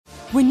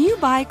When you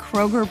buy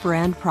Kroger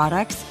brand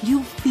products,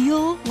 you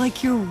feel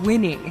like you're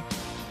winning.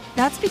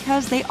 That's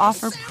because they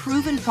offer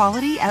proven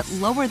quality at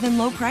lower than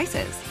low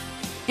prices.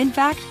 In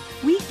fact,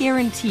 we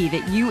guarantee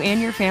that you and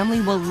your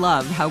family will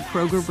love how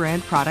Kroger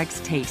brand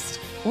products taste,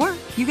 or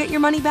you get your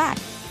money back.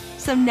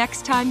 So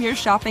next time you're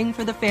shopping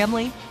for the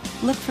family,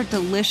 look for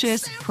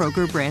delicious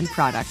Kroger brand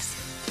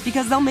products,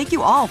 because they'll make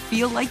you all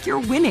feel like you're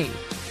winning.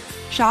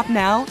 Shop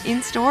now,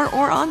 in-store,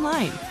 or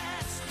online.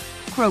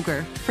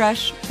 Kroger,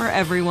 fresh for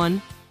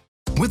everyone.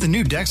 With the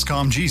new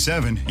Dexcom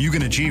G7, you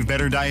can achieve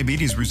better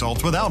diabetes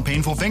results without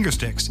painful finger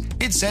sticks.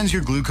 It sends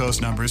your glucose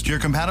numbers to your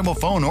compatible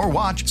phone or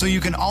watch so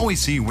you can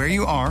always see where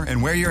you are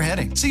and where you're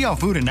heading. See how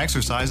food and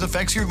exercise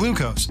affects your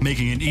glucose,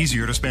 making it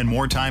easier to spend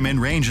more time in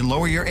range and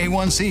lower your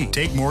A1C.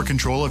 Take more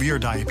control of your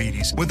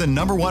diabetes with the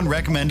 #1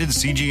 recommended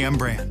CGM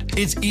brand.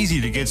 It's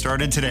easy to get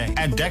started today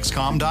at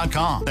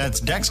Dexcom.com.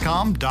 That's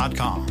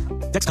Dexcom.com.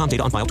 Dexcom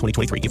data on file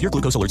 2023. If your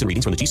glucose alerts and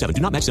readings from the G7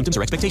 do not match symptoms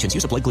or expectations,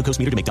 use a blood glucose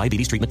meter to make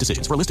diabetes treatment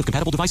decisions. For a list of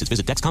compatible devices,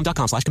 visit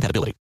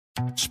Dexcom.com/compatibility.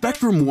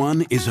 Spectrum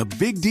One is a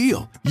big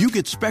deal. You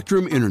get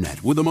Spectrum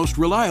Internet with the most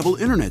reliable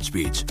internet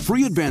speeds,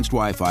 free advanced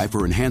Wi-Fi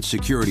for enhanced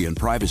security and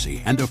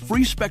privacy, and a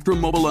free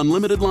Spectrum Mobile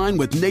Unlimited line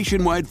with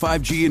nationwide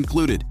 5G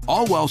included,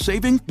 all while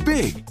saving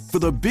big. For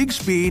the big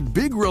speed,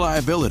 big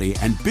reliability,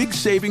 and big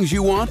savings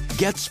you want,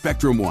 get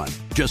Spectrum One.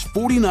 Just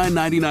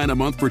 $49.99 a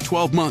month for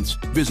 12 months.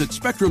 Visit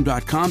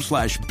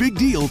spectrum.com/big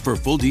deal for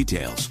full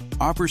details.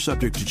 Offer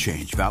subject to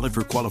change. Valid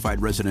for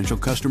qualified residential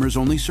customers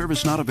only.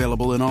 Service not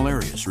available in all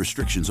areas.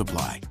 Restrictions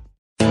apply.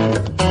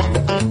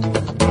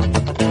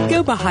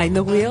 Go behind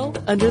the wheel,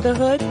 under the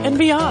hood, and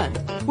beyond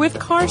with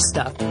Car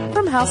Stuff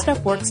from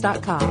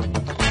HowStuffWorks.com.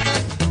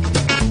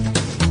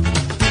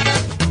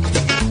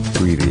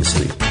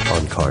 Previously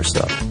on Car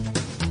Stuff.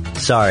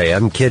 Sorry,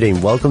 I'm kidding.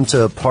 Welcome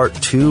to part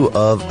 2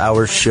 of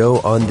our show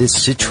on this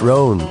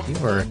Citroen.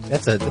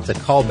 That's a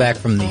callback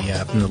from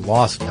the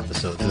Lost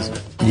episodes, isn't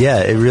it?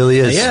 Yeah, it really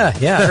is. Yeah,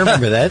 I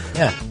remember that.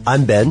 Yeah.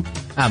 I'm Ben.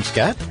 I'm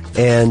Scott.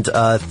 And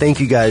thank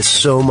you guys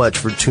so much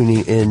for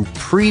tuning in.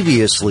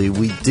 Previously,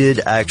 we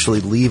did actually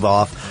leave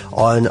off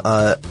on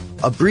a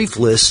brief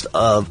list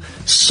of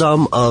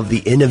some of the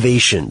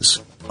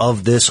innovations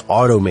of this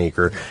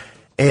automaker.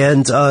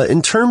 And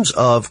in terms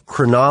of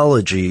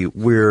chronology,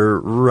 we're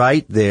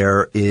right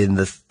there in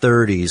the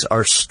 30s.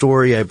 Our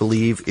story, I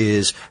believe,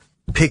 is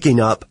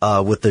picking up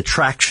with the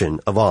Traction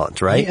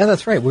Avant, right? Yeah,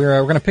 that's right.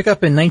 We're going to pick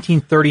up in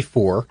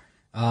 1934.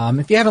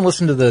 If you haven't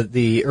listened to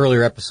the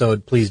earlier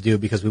episode, please do,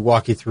 because we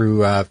walk you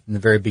through from the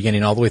very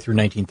beginning all the way through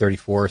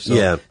 1934.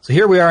 So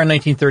here we are in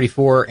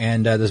 1934,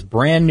 and this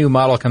brand new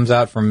model comes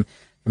out from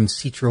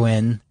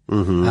Citroën.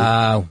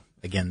 Mm-hmm.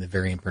 Again, the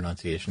variant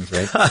pronunciations,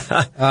 right?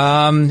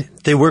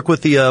 They work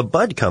with the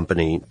Bud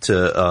company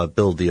to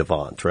build the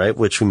Avant, right?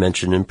 Which we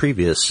mentioned in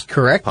previous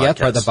Correct. podcasts.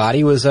 Yeah, the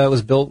body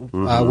was built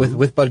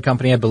with Bud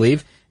company, I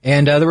believe.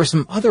 And there were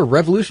some other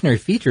revolutionary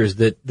features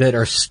that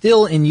are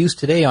still in use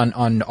today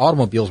on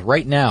automobiles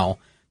right now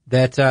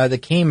that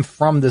came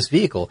from this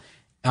vehicle.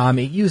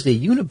 It used a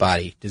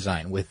unibody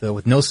design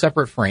with no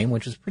separate frame,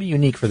 which is pretty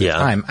unique for the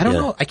time. I don't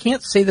know. I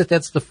can't say that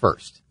that's the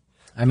first.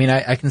 I mean,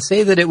 I can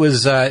say that it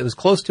was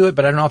close to it,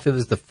 but I don't know if it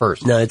was the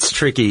first. No, it's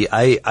tricky.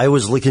 I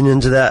was looking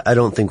into that. I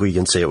don't think we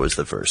can say it was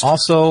the first.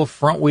 Also,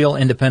 front wheel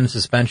independent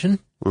suspension.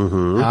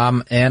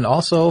 Mm-hmm. And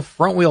also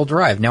front wheel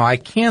drive. Now, I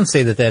can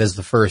say that is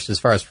the first as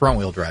far as front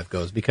wheel drive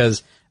goes,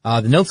 because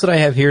the notes that I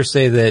have here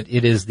say that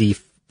it is the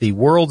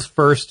world's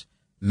first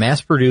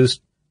mass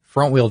produced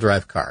front wheel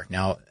drive car.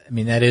 Now, I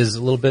mean, that is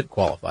a little bit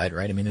qualified,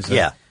 right? I mean,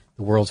 the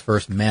world's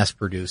first mass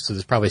produced, so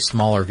there's probably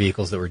smaller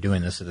vehicles that were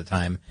doing this at the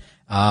time.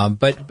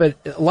 But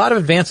a lot of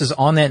advances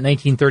on that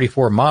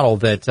 1934 model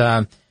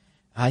that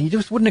you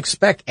just wouldn't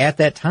expect at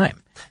that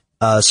time.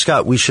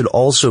 Scott, we should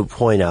also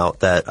point out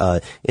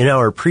that in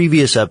our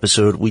previous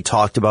episode, we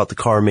talked about the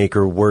car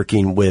maker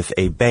working with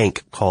a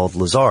bank called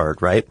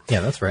Lazard, right?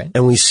 Yeah, that's right.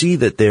 And we see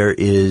that there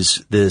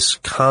is this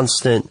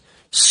constant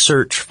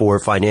search for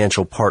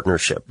financial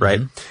partnership, right?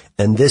 Mm-hmm.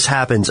 And this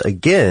happens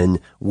again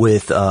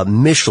with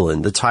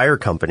Michelin, the tire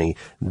company.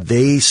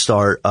 They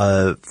start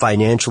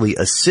financially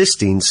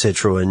assisting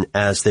Citroën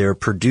as they're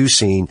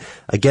producing,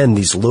 again,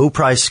 these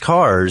low-priced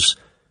cars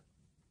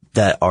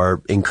that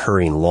are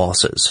incurring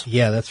losses.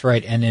 Yeah, that's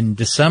right. And in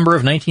December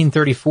of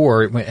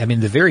 1934, I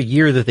mean, the very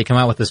year that they come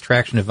out with this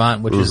Traction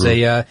Avant, which is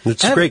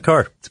it's a great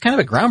car. It's kind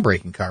of a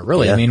groundbreaking car,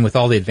 really. Yeah. I mean, with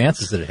all the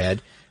advances that it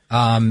had.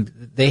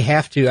 They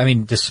have to, I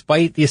mean,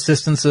 despite the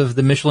assistance of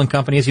the Michelin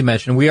company, as you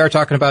mentioned, we are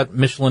talking about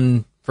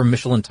Michelin from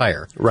Michelin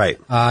Tire. Right.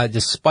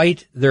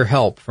 Despite their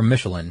help from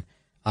Michelin,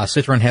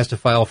 Citroën has to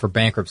file for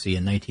bankruptcy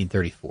in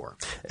 1934.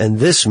 And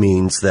this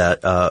means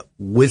that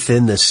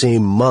within the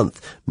same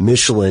month,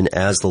 Michelin,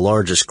 as the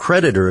largest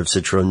creditor of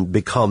Citroën,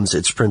 becomes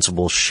its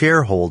principal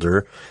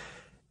shareholder.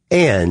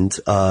 And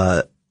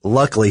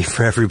luckily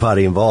for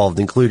everybody involved,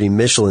 including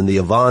Michelin, the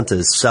Avant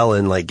is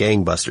selling like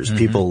gangbusters.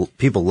 Mm-hmm.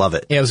 People love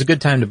it. Yeah, it was a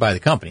good time to buy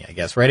the company, I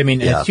guess, right? I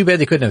mean, It's too bad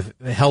they couldn't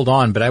have held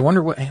on, but I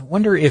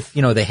wonder if,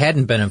 they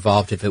hadn't been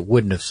involved, if it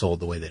wouldn't have sold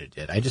the way that it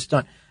did.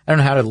 don't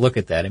know how to look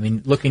at that. I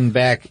mean, looking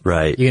back,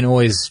 Right. you can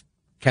always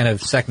kind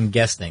of second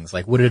guess things.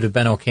 Like, would it have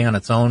been okay on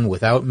its own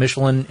without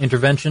Michelin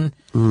intervention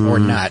or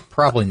not?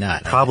 Probably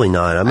not. Probably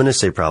not. I'm going to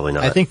say probably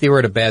not. I think they were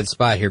at a bad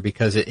spot here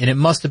because it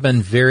must have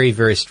been very,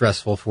 very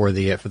stressful for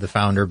the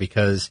founder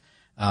because,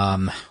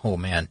 oh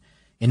man,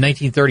 in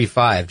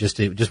 1935,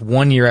 just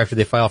 1 year after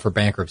they filed for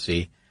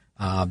bankruptcy,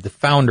 the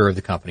founder of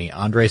the company,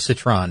 André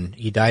Citroën,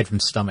 he died from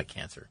stomach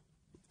cancer.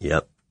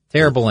 Yep.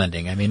 Terrible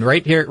ending. I mean,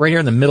 right here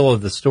in the middle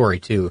of the story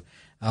too,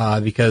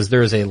 because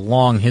there is a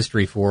long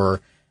history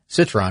for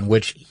Citroën,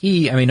 which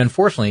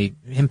unfortunately,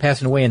 him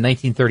passing away in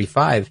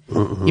 1935,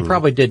 he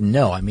probably didn't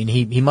know. I mean,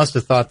 he must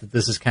have thought that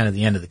this is kind of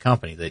the end of the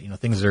company, that,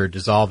 things are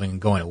dissolving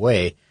and going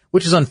away,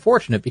 which is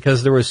unfortunate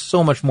because there was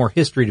so much more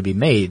history to be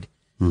made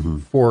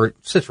for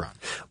Citroën.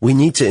 We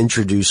need to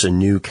introduce a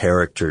new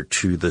character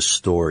to the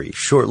story.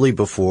 Shortly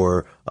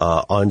before,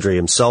 André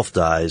himself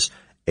dies,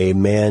 a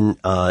man,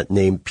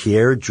 named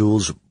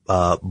Pierre-Jules,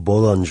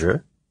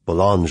 Boulanger,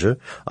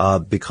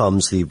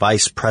 becomes the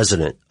vice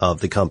president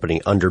of the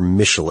company under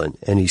Michelin,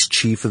 and he's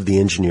chief of the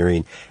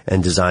engineering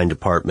and design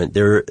department.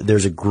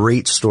 There's a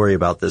great story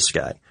about this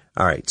guy.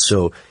 All right.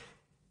 So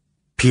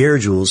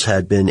Pierre-Jules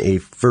had been a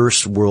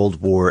First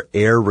World War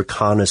air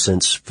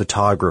reconnaissance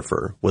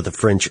photographer with the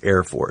French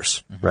Air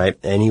Force, right?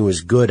 And he was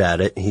good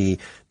at it. He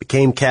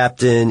became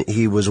captain.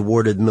 He was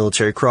awarded the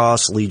Military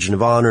Cross, Legion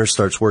of Honor,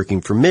 starts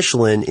working for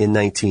Michelin in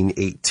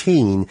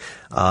 1918,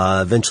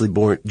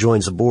 eventually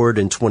joins the board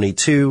in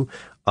 22,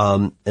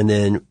 and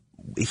then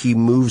he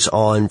moves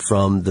on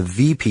from the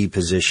VP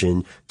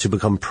position to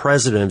become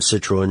president of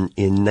Citroën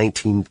in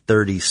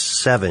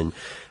 1937.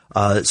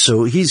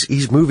 So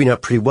he's moving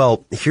up pretty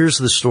well. Here's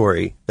the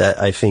story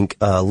that I think,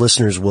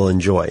 listeners will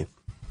enjoy.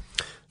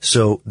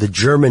 So the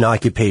German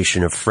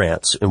occupation of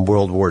France in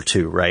World War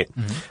II, right?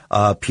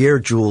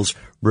 Pierre-Jules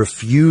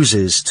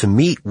refuses to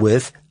meet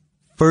with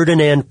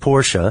Ferdinand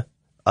Porsche,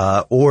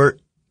 or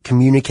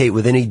communicate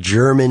with any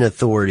German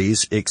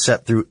authorities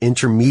except through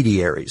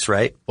intermediaries,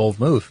 right? Bold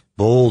move.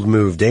 Bold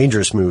move,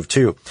 dangerous move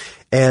too.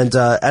 And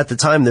at the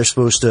time they're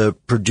supposed to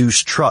produce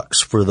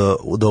trucks for the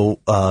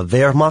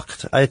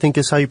Wehrmacht, I think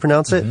is how you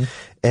pronounce it.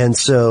 And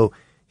so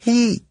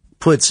he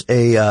puts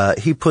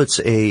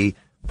a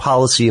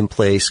policy in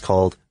place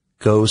called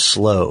go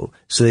slow.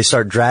 So they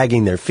start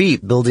dragging their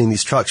feet building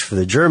these trucks for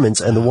the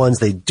Germans, and the ones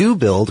they do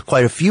build,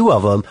 quite a few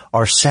of them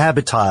are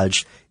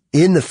sabotaged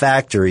in the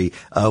factory.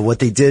 What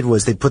they did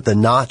was they put the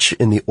notch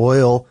in the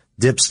oil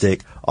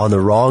dipstick on the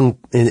wrong,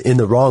 in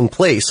the wrong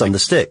place on the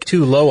stick.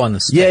 Too low on the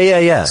stick.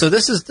 Yeah. So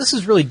this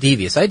is really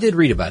devious. I did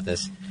read about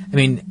this. I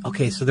mean,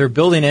 okay, so they're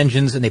building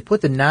engines and they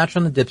put the notch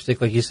on the dipstick,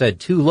 like you said,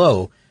 too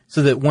low,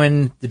 so that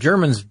when the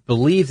Germans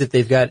believe that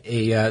they've got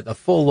a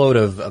full load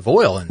of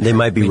oil in there, they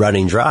might be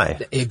running dry.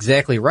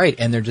 Exactly right.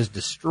 And they're just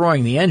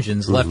destroying the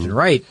engines left and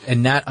right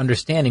and not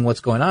understanding what's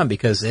going on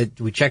because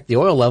we checked the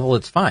oil level,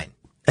 it's fine.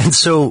 And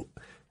so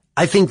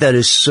I think that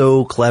is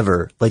so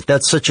clever. Like,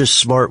 that's such a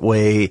smart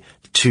way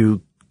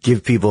to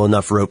give people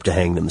enough rope to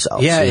hang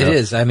themselves. Yeah, it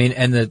is. I mean,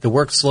 and the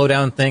work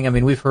slowdown thing, I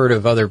mean, we've heard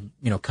of other,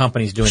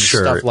 companies doing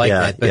stuff like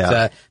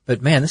that.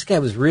 But man, this guy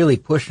was really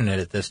pushing it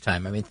at this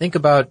time. I mean, think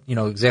about,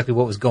 exactly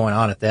what was going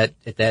on at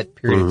that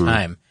period of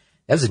time.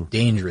 That was a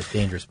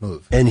dangerous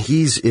move. And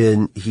he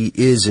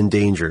is in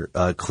danger,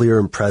 clear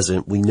and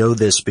present. We know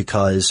this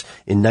because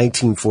in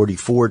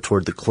 1944,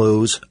 toward the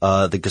close,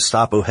 the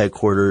Gestapo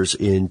headquarters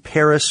in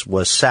Paris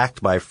was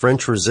sacked by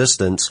French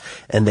resistance,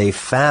 and they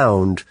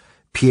found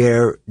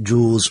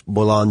Pierre-Jules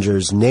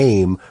Boulanger's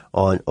name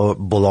on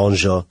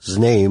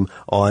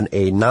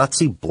a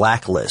Nazi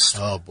blacklist.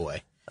 Oh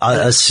boy.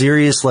 A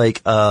serious,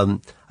 I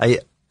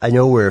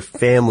know we're a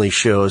family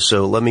show,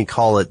 so let me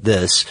call it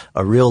this,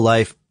 a real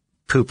life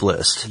poop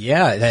list.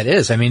 Yeah, that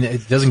is. I mean,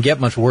 it doesn't get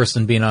much worse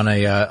than being on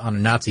a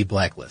Nazi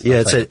blacklist.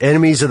 Yeah, it's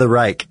enemies of the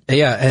Reich.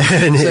 Yeah.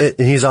 And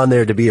he's on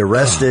there to be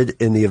arrested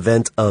in the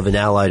event of an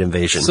Allied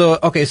invasion. So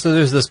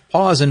there's this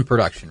pause in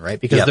production, right?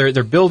 Because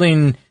they're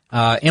building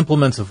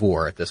implements of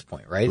war at this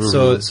point, right?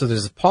 So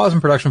there's a pause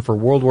in production for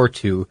World War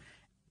II,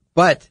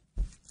 but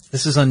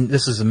this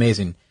is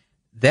amazing.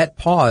 That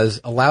pause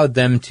allowed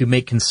them to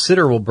make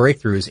considerable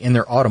breakthroughs in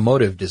their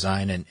automotive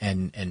design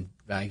and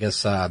I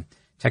guess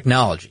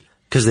technology.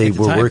 Because they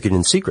were working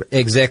in secret.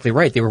 Exactly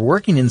right. They were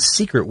working in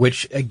secret,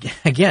 which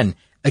again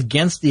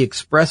against the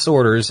express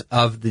orders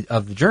of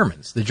the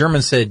Germans. The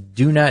Germans said,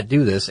 "Do not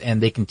do this," and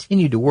they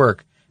continued to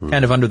work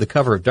kind of under the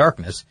cover of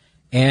darkness.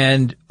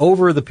 And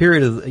over the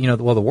period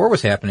of while the war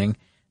was happening,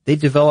 they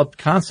developed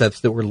concepts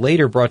that were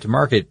later brought to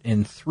market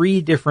in 3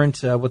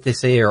 different what they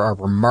say are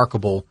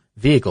remarkable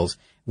vehicles.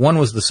 One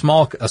was a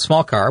small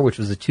car, which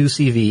was a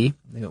 2CV.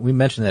 We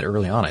mentioned that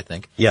early on, I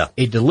think. Yeah.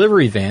 A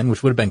delivery van,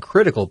 which would have been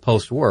critical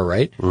post-war,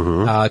 right?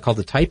 Called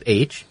the Type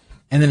H.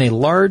 And then a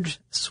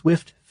large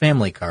Swift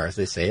family car, as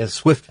they say, a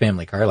Swift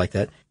family car like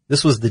that.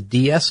 This was the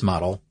DS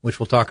model, which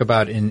we'll talk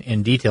about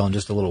in detail in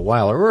just a little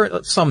while,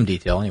 or some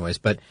detail anyways.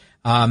 But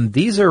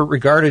these are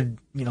regarded,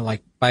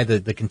 by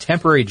the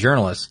contemporary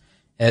journalists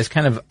as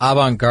kind of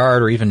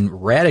avant-garde or even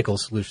radical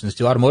solutions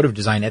to automotive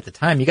design at the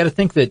time. You got to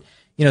think that,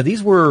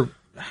 these were,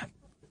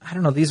 I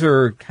don't know, these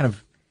are kind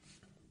of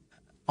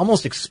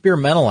almost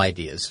experimental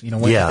ideas, at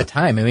the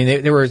time. I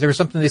mean, there was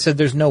something they said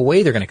there's no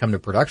way they're going to come to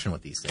production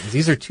with these things.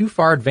 These are too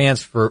far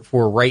advanced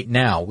for right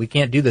now. We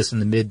can't do this in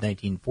the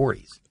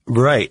mid-1940s.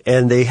 Right.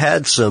 And they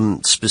had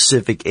some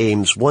specific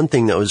aims. One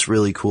thing that was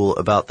really cool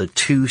about the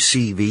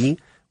 2CV,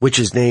 which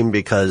is named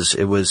because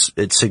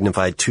it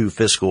signified 2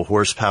 physical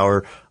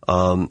horsepower,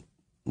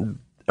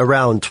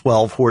 around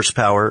 12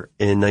 horsepower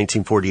in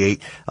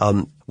 1948.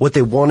 What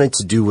they wanted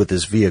to do with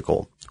this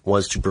vehicle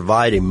was to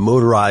provide a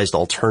motorized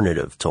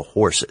alternative to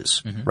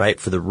horses, right,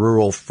 for the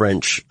rural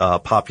French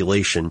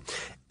population.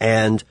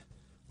 And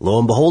lo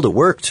and behold, it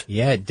worked.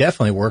 Yeah, it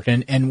definitely worked.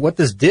 And what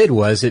this did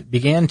was it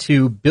began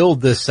to build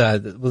this,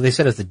 they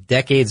said it's a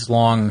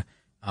decades-long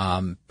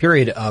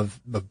period of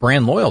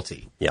brand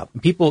loyalty. Yeah.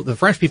 The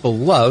French people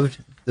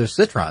loved the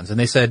Citroens, and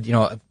they said,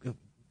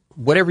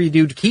 whatever you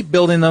do to keep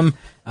building them.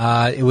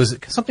 It was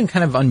something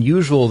kind of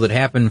unusual that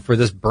happened for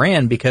this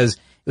brand because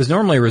it was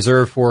normally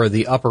reserved for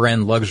the upper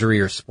end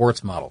luxury or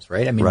sports models,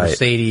 right? I mean, right.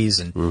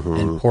 Mercedes and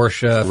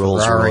Porsche,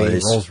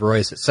 Ferrari,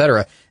 Rolls-Royce,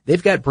 etc.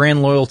 They've got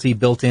brand loyalty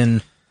built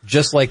in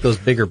just like those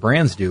bigger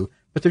brands do,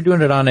 but they're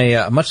doing it on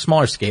a much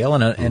smaller scale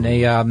and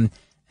a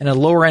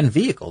lower end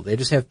vehicle. They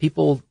just have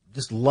people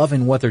just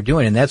loving what they're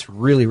doing, and that's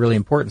really, really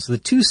important. So the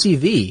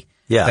 2CV,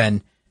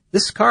 Ben,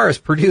 this car is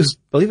produced,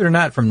 believe it or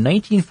not, from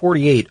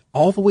 1948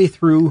 all the way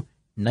through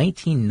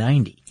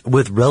 1990.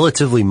 With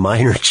relatively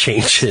minor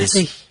changes. It's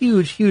a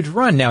huge, huge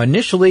run. Now,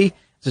 initially,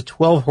 it's a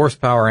 12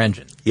 horsepower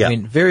engine. Yeah. I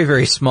mean, very,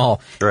 very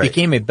small. Right.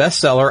 Became a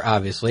bestseller,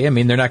 obviously. I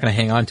mean, they're not going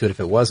to hang on to it if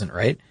it wasn't,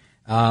 right?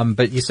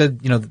 But you said,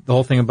 the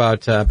whole thing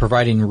about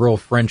providing rural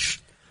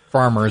French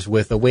farmers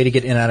with a way to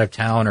get in and out of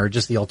town or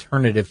just the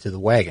alternative to the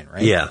wagon,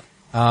 right? Yeah.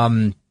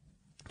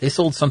 They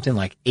sold something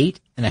like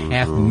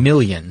 8.5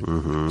 million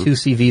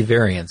 2CV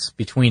variants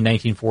between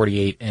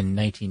 1948 and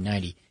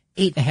 1990.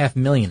 8.5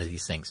 million of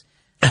these things.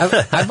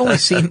 I've only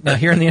seen, now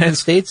here in the United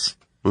States,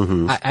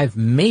 I've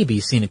maybe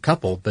seen a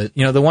couple, but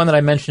the one that I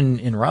mentioned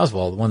in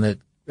Roswell, the one that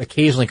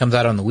occasionally comes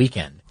out on the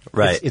weekend.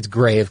 Right. It's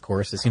gray, of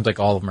course. It seems like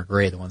all of them are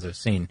gray, the ones I've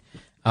seen.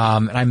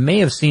 And I may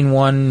have seen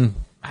one,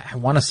 I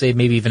want to say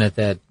maybe even at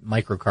that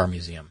microcar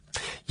museum.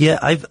 Yeah,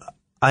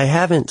 I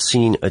haven't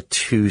seen a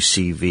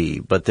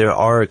 2CV, but there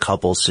are a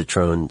couple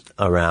Citroën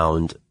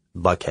around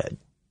Buckhead,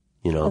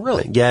 Oh,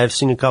 really? Yeah, I've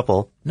seen a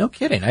couple. No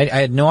kidding. I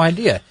had no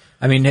idea.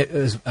 I mean, it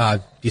was,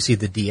 do you see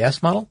the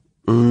DS model?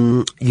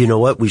 You know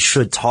what? We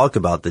should talk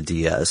about the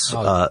DS.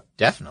 Oh,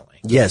 definitely.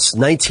 Yes,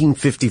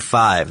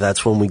 1955.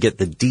 That's when we get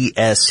the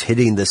DS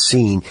hitting the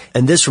scene.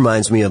 And this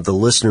reminds me of the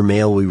listener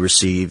mail we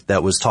received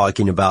that was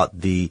talking about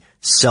the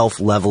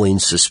self-leveling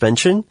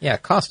suspension. Yeah,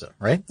 Costa,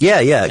 right?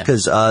 Yeah,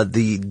 because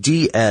the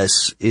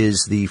DS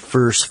is the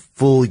first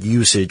full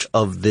usage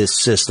of this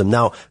system.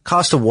 Now,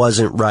 Costa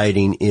wasn't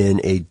riding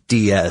in a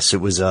DS.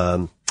 It was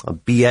a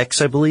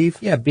BX, I believe.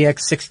 Yeah,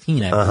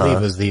 BX16, I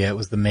believe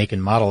was the make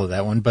and model of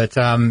that one. But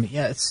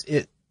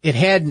it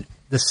had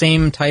the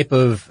same type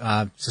of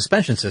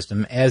suspension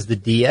system as the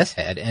DS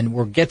had, and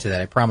we'll get to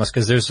that, I promise,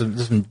 because there's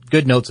some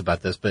good notes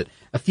about this. But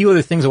a few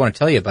other things I want to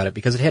tell you about it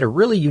because it had a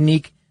really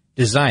unique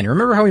design.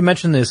 Remember how we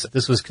mentioned this?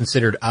 This was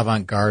considered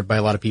avant-garde by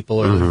a lot of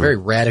people, or a very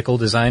radical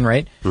design,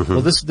 right?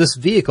 Well, this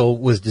vehicle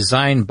was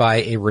designed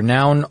by a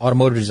renowned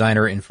automotive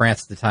designer in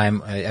France at the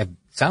time.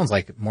 Sounds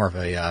like more of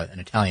an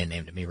Italian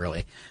name to me,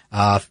 really.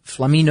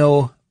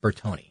 Flamino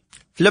Bertoni.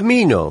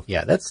 Flamino.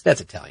 Yeah, that's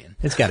Italian.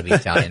 It's got to be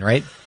Italian,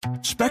 right?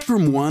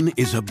 Spectrum One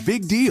is a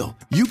big deal.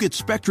 You get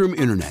Spectrum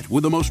Internet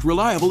with the most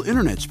reliable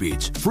internet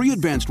speeds, free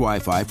advanced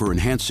Wi-Fi for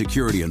enhanced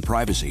security and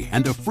privacy,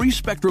 and a free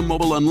Spectrum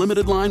Mobile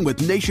Unlimited line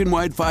with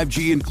nationwide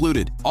 5G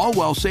included, all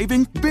while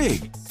saving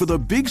big. For the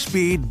big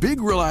speed,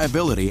 big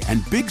reliability,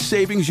 and big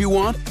savings you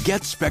want,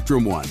 get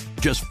Spectrum One.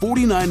 Just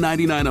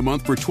 $49.99 a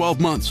month for 12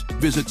 months.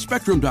 Visit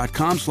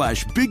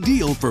spectrum.com/big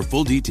deal for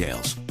full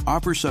details.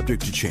 Offer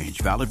subject to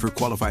change. Valid for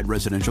qualified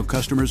residential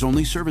customers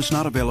only. Service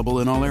not available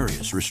in all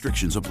areas.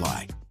 Restrictions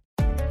apply.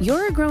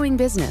 You're a growing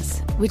business,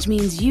 which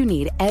means you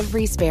need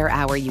every spare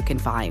hour you can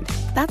find.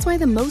 That's why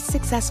the most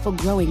successful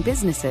growing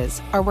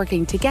businesses are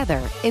working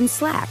together in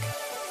Slack.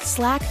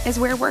 Slack is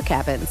where work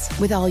happens,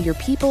 with all your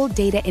people,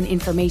 data, and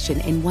information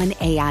in one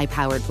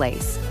AI-powered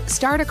place.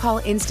 Start a call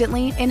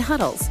instantly in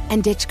huddles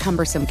and ditch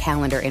cumbersome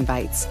calendar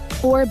invites.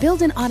 Or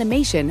build an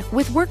automation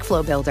with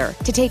Workflow Builder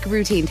to take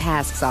routine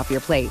tasks off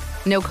your plate.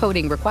 No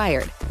coding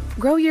required.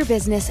 Grow your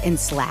business in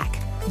Slack.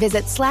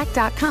 Visit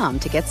slack.com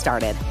to get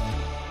started.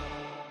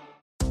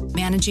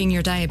 Managing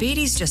your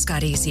diabetes just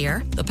got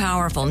easier. The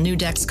powerful new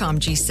Dexcom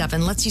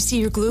G7 lets you see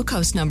your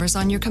glucose numbers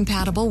on your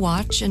compatible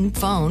watch and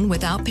phone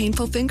without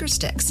painful finger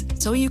sticks,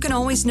 so you can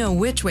always know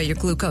which way your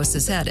glucose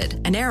is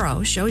headed. An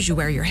arrow shows you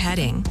where you're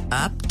heading,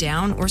 up,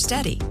 down, or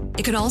steady.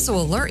 It can also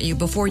alert you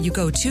before you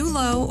go too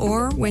low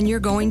or when you're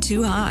going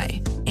too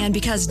high. And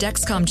because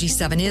Dexcom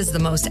G7 is the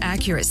most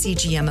accurate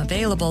CGM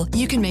available,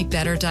 you can make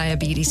better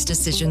diabetes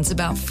decisions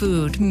about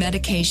food,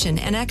 medication,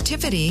 and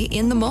activity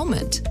in the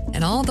moment.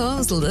 And all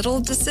those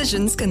little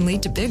decisions can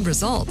lead to big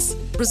results.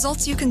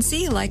 Results you can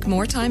see, like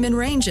more time in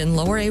range and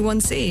lower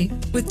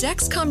A1C. With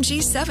Dexcom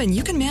G7,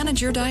 you can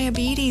manage your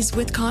diabetes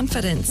with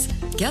confidence.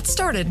 Get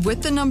started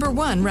with the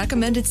 #1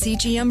 recommended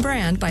CGM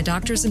brand by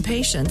doctors and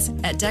patients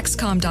at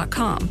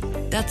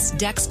Dexcom.com. That's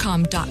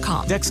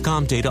Dexcom.com.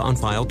 Dexcom data on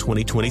file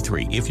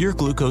 2023. If your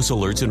glucose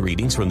alerts and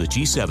readings from the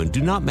G7 do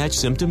not match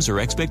symptoms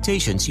or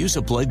expectations, use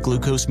a blood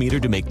glucose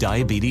meter to make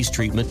diabetes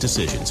treatment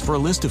decisions. For a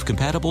list of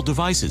compatible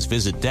devices,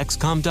 visit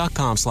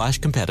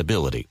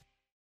Dexcom.com/compatibility.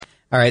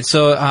 All right,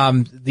 so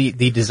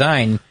the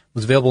design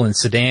was available in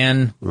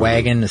sedan,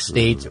 wagon,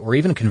 estate, or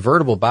even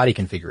convertible body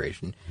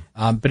configuration.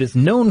 But it's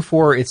known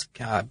for its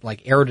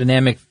like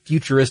aerodynamic,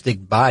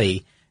 futuristic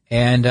body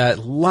and a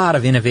lot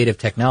of innovative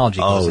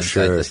technology goes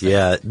inside this thing.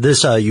 Yeah.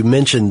 This you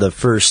mentioned the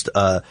first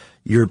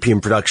European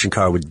production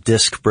car with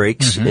disc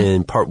brakes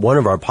in part 1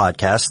 of our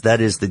podcast.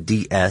 That is the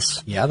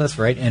DS. Yeah, that's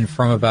right. And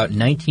from about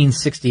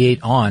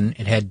 1968 on,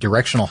 it had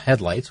directional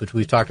headlights, which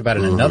we've talked about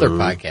in another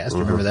podcast.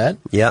 Remember that?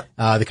 Yeah.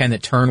 The kind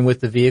that turn with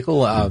the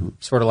vehicle,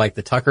 sort of like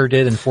the Tucker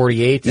did in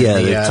 48.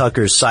 Yeah, the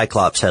Tucker's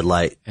Cyclops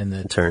headlight and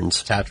the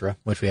turns. Tatra,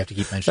 which we have to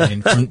keep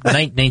mentioning, from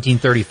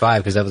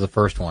 1935, because that was the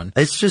first one.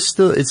 It's just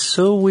still, it's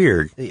so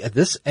weird. And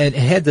it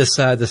had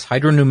this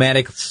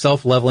hydropneumatic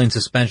self-leveling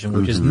suspension,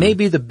 which is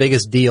maybe the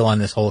biggest deal on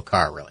this whole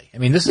car, really. I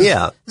mean, this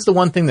is the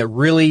one thing that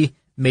really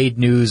made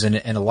news, and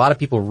a lot of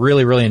people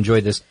really, really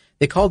enjoyed this.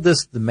 They called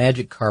this the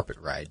Magic Carpet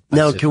Ride.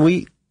 Now, can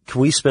we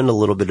spend a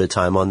little bit of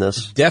time on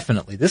this?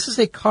 Definitely. This is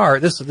a car,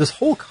 this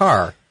whole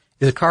car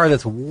is a car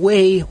that's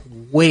way,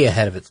 way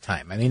ahead of its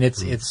time. I mean,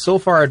 it's so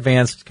far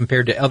advanced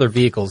compared to other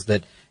vehicles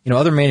that,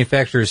 other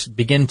manufacturers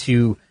begin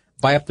to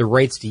buy up the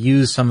rights to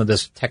use some of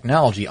this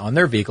technology on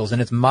their vehicles,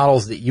 and it's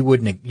models that you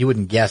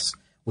wouldn't guess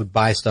would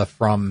buy stuff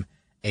from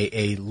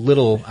a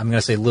little, I'm going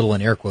to say little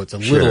in air quotes,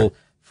 little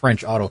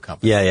French auto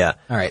company. Yeah.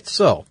 All right.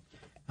 So,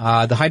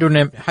 the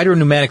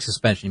hydropneumatic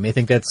suspension, you may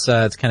think that's,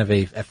 it's kind of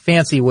a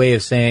fancy way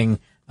of saying,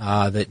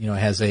 that, it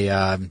has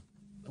an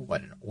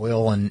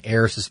oil and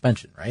air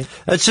suspension, right?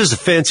 That's just a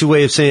fancy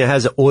way of saying it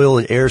has an oil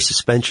and air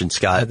suspension,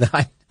 Scott.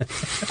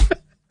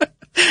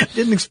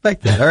 Didn't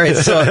expect that. All right.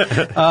 So,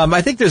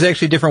 I think there's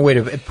actually a different way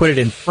to put it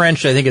in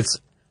French. I think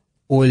it's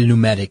oil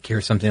pneumatic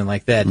or something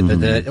like that. But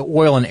the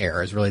oil and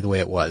air is really the way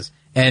it was.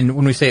 And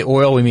when we say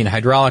oil, we mean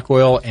hydraulic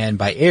oil, and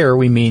by air,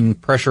 we mean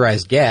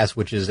pressurized gas,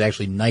 which is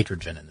actually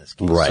nitrogen in this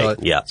case. Right,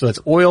 So it's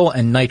oil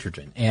and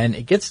nitrogen. And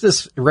it gets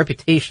this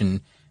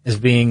reputation as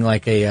being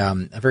like a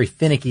very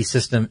finicky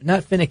system.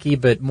 Not finicky,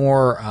 but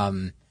more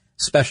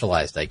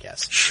specialized, I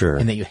guess. Sure.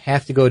 And that you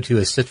have to go to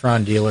a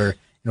Citroen dealer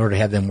in order to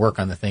have them work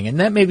on the thing.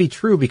 And that may be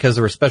true because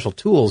there were special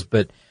tools,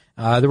 but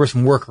there were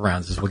some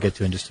workarounds, as we'll get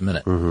to in just a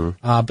minute.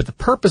 But the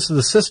purpose of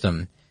the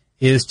system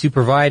is to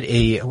provide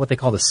what they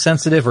call the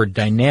sensitive or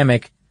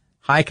dynamic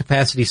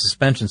high-capacity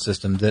suspension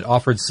system that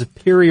offered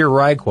superior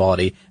ride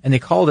quality, and they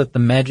called it the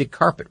Magic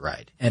Carpet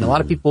Ride. And a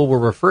lot of people will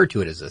refer to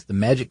it as this, the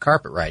Magic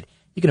Carpet Ride.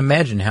 You can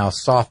imagine how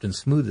soft and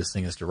smooth this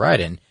thing is to ride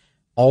in,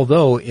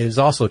 although it is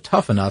also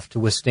tough enough to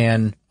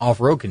withstand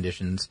off-road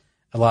conditions,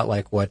 a lot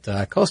like what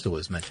Costa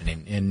was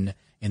mentioning in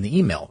the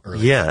email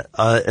earlier. Yeah,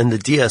 and the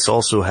DS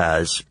also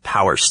has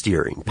power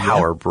steering,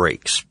 power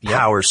brakes,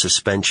 power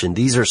suspension.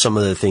 These are some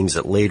of the things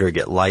that later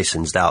get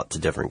licensed out to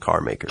different car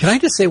makers. Can I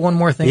just say one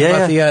more thing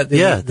about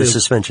the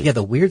suspension? Yeah,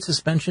 the weird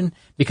suspension.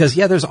 Because,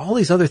 there's all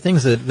these other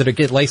things that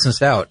get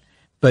licensed out.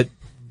 But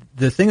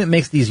the thing that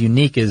makes these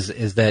unique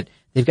is that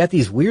they've got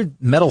these weird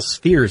metal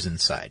spheres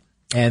inside.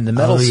 And the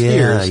metal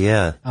spheres,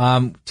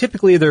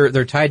 typically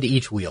they're tied to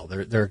each wheel.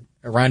 They're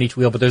around each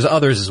wheel, but there's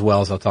others as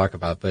well, as I'll talk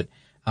about. But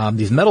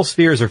these metal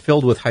spheres are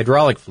filled with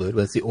hydraulic fluid,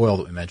 that's the oil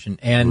that we mentioned,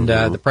 and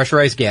the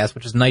pressurized gas,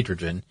 which is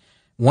nitrogen,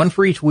 one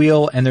for each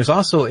wheel, and there's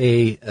also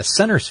a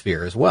center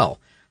sphere as well,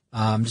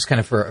 just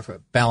kind of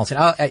for balancing.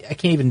 I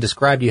can't even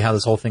describe to you how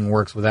this whole thing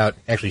works without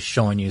actually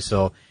showing you,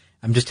 so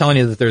I'm just telling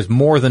you that there's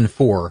more than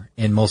 4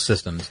 in most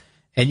systems,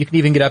 and you can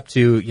even get up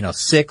to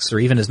 6 or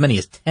even as many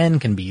as 10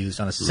 can be used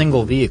on a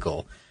single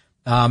vehicle.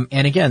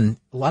 And again,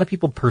 a lot of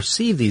people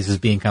perceive these as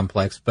being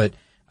complex, but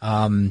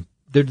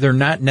they're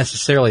not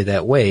necessarily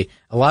that way.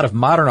 A lot of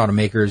modern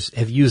automakers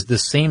have used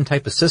this same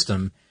type of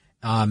system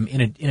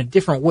in a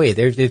different way.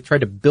 They've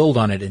tried to build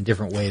on it in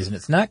different ways, and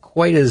it's not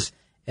quite as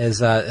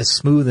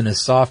smooth and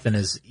as soft and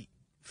as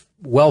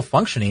well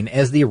functioning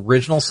as the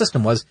original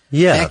system was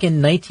back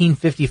in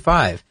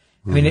 1955.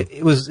 I mean,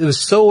 it was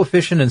so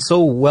efficient and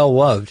so well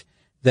loved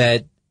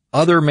that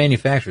other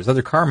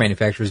car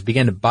manufacturers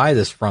began to buy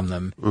this from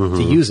them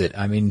to use it.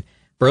 I mean,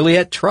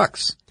 Burliet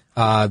Trucks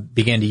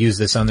began to use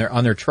this on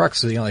their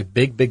trucks, like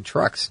big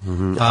trucks.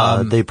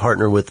 They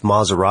partner with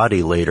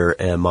Maserati later,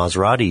 and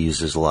Maserati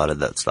uses a lot of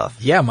that stuff.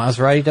 Yeah,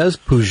 Maserati does.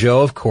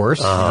 Peugeot, of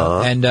course.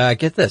 And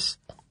get this,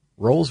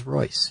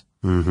 Rolls-Royce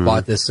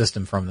bought this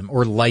system from them,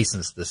 or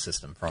licensed this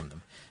system from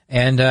them.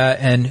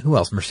 And who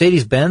else?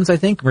 Mercedes-Benz, I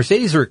think.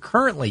 Mercedes are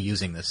currently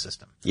using this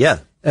system. Yeah.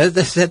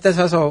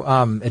 That's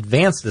how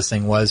advanced this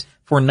thing was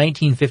for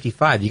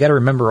 1955. You got to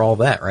remember all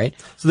that, right?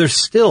 So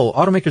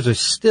automakers are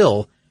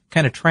still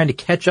kind of trying to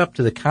catch up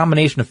to the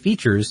combination of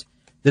features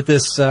that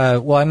this,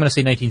 well, I'm going to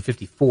say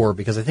 1954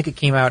 because I think it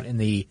came out in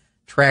the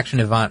Traction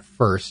Avant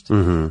first,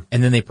 and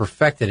then they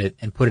perfected it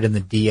and put it in the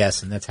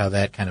DS, and that's how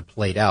that kind of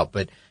played out.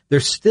 But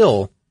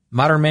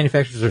modern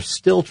manufacturers are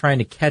still trying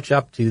to catch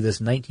up to this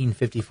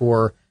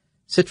 1954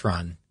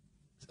 Citroen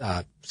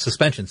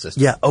suspension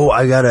system. Yeah. Oh,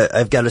 I've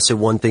got to say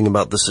one thing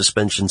about the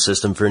suspension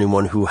system for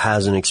anyone who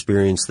hasn't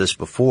experienced this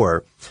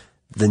before.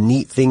 The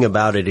neat thing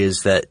about it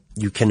is that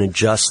you can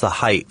adjust the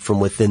height from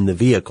within the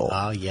vehicle.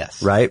 Oh,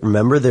 yes. Right?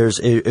 Remember,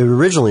 it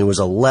originally was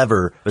a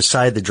lever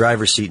beside the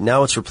driver's seat.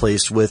 Now it's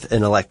replaced with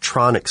an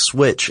electronic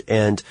switch.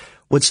 And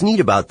what's neat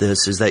about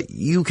this is that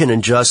you can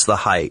adjust the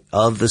height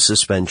of the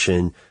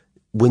suspension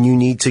when you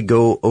need to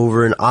go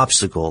over an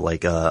obstacle,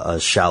 like a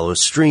shallow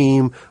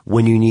stream,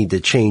 when you need to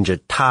change a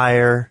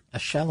tire. A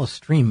shallow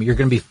stream. You're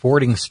going to be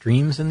fording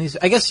streams in these?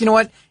 I guess, you know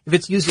what? If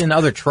it's used in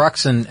other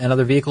trucks and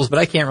other vehicles, but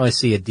I can't really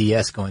see a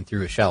DS going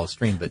through a shallow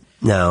stream. But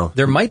no,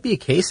 there might be a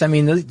case. I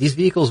mean, these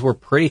vehicles were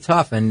pretty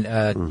tough. And,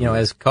 you know,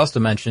 as Costa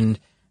mentioned,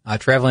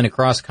 traveling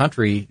across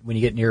country, when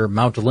you get near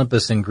Mount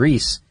Olympus in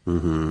Greece,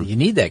 you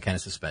need that kind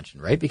of suspension,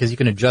 right? Because you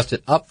can adjust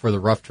it up for the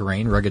rough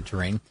terrain, rugged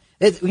terrain.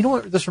 You know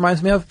what this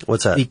reminds me of?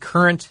 What's that? The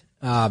current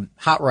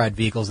hot rod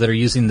vehicles that are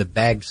using the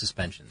bagged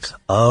suspensions.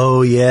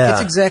 Oh, yeah.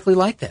 It's exactly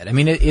like that. I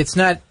mean, it's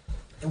not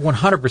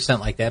 100%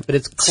 like that, but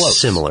it's close.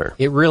 Similar.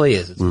 It really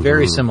is. It's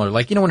very similar.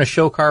 Like, you know, when a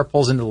show car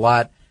pulls into the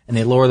lot and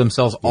they lower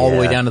themselves all the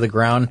way down to the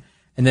ground,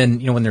 and then,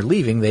 you know, when they're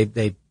leaving,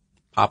 they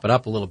pop it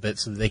up a little bit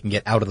so that they can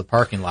get out of the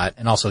parking lot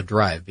and also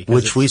drive.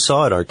 Which we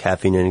saw at our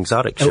Caffeine and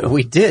Exotic show.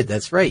 We did.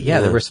 That's right.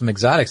 Yeah, there were some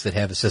exotics that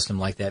have a system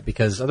like that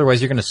because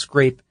otherwise you're going to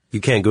scrape. You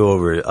can't go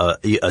over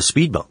a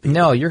speed bump.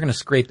 No, you're going to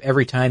scrape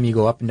every time you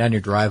go up and down your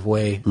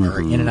driveway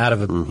or in and out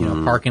of a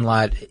parking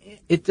lot.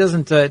 It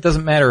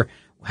doesn't matter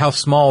how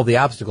small the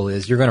obstacle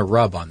is. You're going to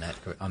rub on that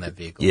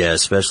vehicle. Yeah,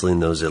 especially in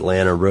those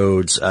Atlanta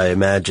roads. I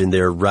imagine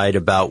they're right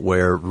about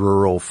where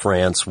rural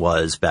France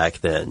was back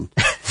then.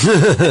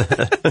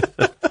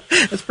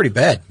 That's pretty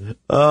bad.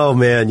 Oh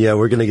man, yeah,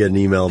 we're going to get an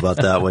email about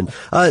that one.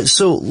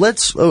 So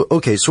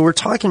we're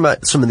talking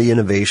about some of the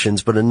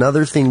innovations, but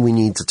another thing we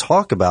need to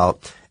talk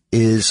about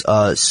is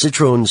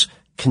Citroen's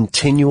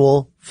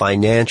continual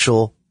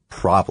financial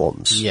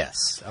problems.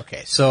 Yes.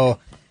 Okay. So,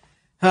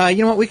 you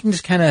know what? We can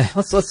just kind of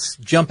let's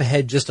jump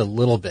ahead just a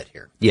little bit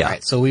here. Yeah. All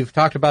right. So we've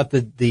talked about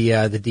the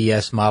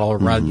DS model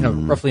around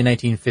roughly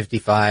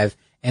 1955,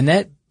 and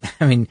that,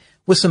 I mean,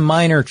 with some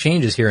minor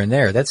changes here and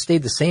there, that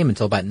stayed the same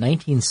until about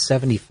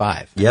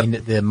 1975. Yep. I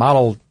mean, the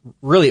model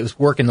really, it was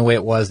working the way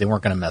it was. They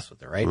weren't going to mess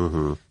with it, right?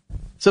 Mm-hmm.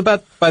 So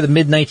about by the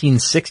mid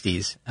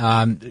 1960s,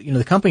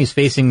 the company's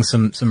facing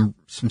some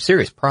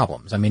serious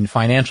problems. I mean,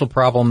 financial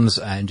problems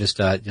and just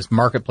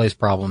marketplace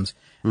problems.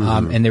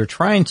 And they're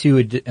trying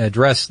to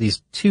address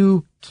these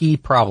two key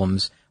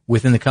problems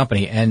within the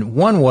company. And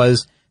one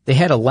was they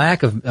had a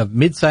lack of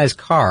mid-sized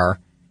car,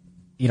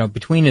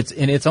 between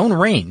its own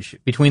range,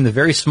 between the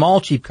very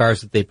small cheap cars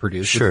that they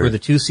produced, which were the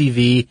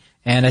 2CV,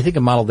 and I think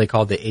a model they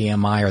called the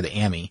AMI or the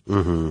AMI.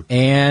 Mm-hmm.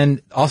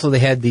 And also they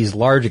had these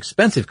large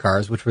expensive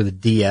cars, which were the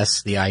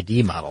DS, the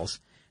ID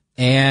models.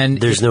 And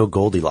there's no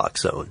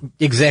Goldilocks zone.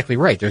 Exactly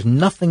right. There's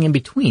nothing in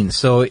between.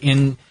 So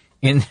in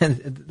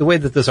the way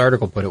that this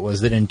article put it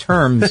was that in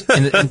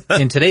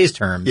today's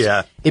terms,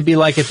 it'd be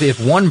like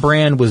if one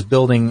brand was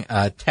building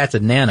a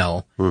Tata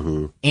Nano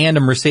and a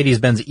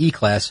Mercedes-Benz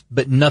E-Class,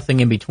 but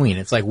nothing in between.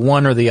 It's like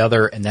one or the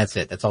other, and that's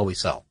it. That's all we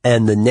sell.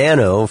 And the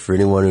Nano, for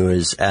anyone who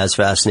is as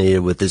fascinated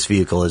with this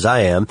vehicle as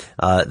I am,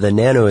 the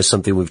Nano is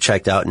something we've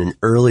checked out in an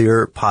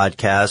earlier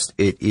podcast.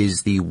 It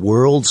is the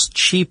world's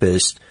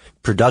cheapest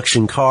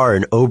production car,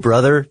 and oh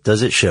brother,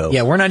 does it show.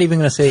 Yeah, we're not even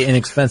going to say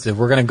inexpensive.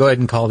 We're going to go ahead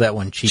and call that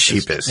one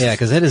cheapest. Yeah,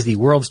 because that is the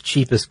world's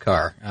cheapest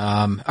car.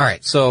 All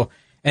right, so,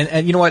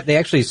 and you know what? They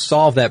actually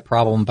solved that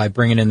problem by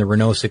bringing in the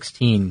Renault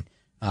 16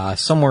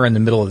 somewhere in the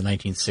middle of the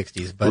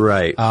 1960s. But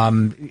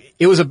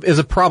it was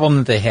a problem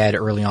that they had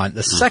early on.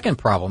 The second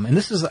problem, and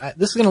this is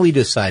going to lead to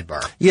a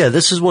sidebar. Yeah,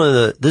 this is one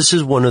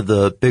of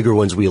the bigger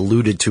ones we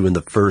alluded to in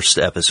the first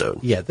episode.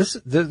 Yeah,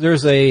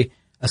 there's a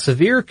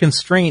severe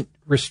constraint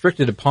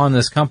restricted upon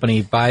this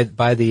company by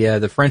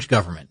the French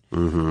government,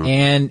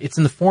 and it's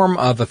in the form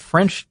of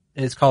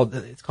it's called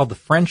the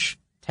French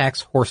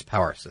tax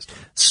horsepower system.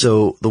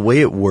 So the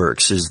way it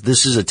works is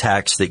this is a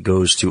tax that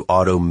goes to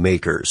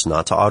automakers,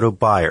 not to auto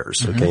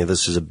buyers. Okay,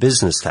 this is a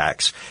business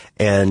tax,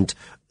 and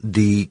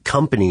the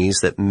companies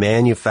that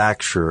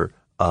manufacture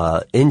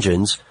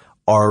engines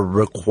are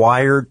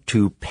required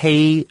to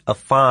pay a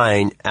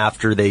fine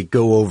after they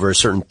go over a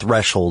certain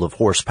threshold of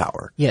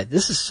horsepower. Yeah,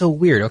 this is so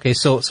weird. Okay,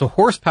 so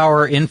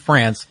horsepower in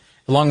France,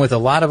 along with a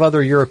lot of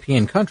other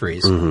European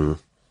countries,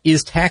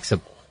 is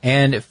taxable.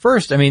 And at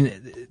first, I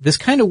mean, this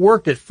kind of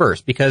worked at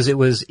first because it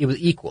was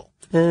equal.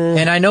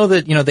 And I know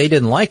that, they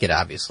didn't like it,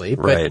 obviously,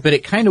 but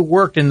it kind of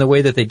worked in the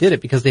way that they did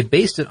it because they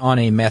based it on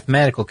a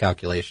mathematical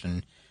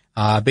calculation,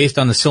 based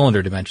on the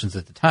cylinder dimensions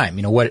at the time.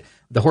 What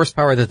the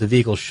horsepower that the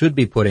vehicle should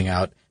be putting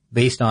out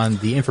based on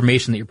the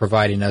information that you're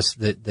providing us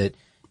that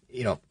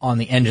on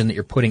the engine that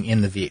you're putting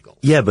in the vehicle.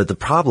 Yeah, but the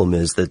problem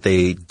is that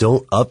they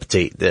don't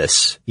update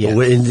this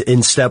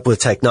in step with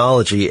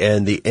technology,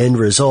 and the end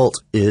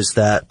result is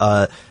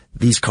that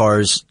these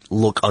cars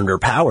look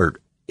underpowered.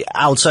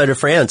 Outside of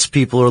France,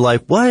 people are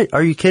like, "What?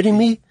 Are you kidding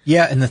me?"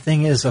 Yeah, and the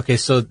thing is, okay,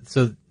 so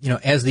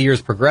as the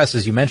years progress,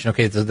 as you mentioned,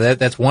 okay, so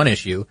that's one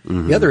issue.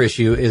 Mm-hmm. The other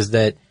issue is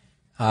that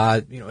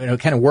it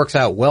kind of works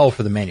out well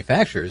for the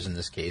manufacturers in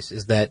this case.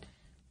 Is that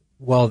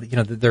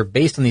they're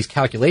based on these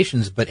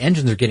calculations, but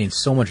engines are getting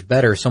so much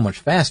better, so much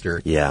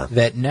faster. Yeah.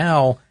 That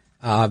now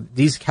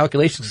these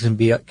calculations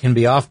can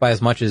be off by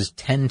as much as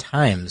 10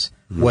 times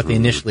what they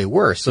initially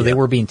were. So they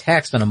were being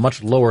taxed on a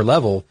much lower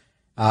level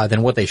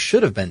than what they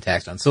should have been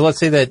taxed on. So let's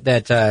say that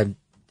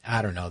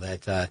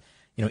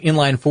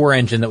inline four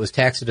engine that was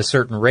taxed at a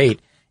certain rate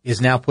is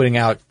now putting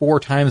out 4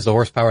 times the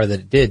horsepower that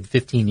it did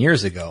 15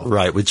 years ago.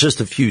 Right, with just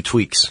a few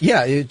tweaks.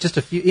 Yeah, just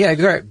a few.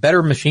 Yeah,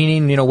 better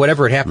machining,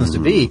 whatever it happens to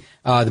be.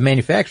 The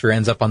manufacturer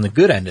ends up on the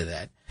good end of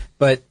that.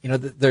 But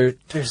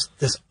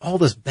there's all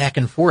this back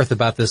and forth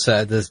about this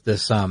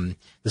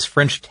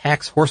French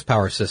tax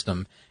horsepower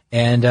system,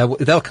 and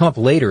that'll come up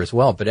later as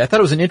well. But I thought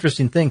it was an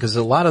interesting thing because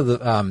a lot of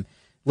the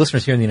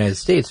listeners here in the United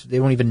States, they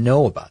won't even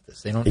know about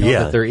this. They don't know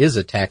that there is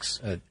a tax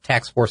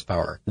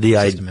horsepower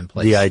system in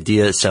place. The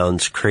idea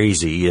sounds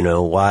crazy.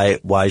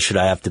 Why should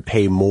I have to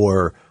pay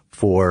more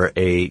for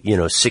a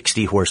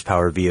 60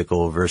 horsepower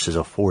vehicle versus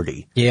a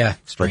 40? Yeah,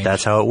 strange. But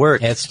that's how it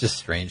worked. It's just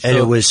strange. And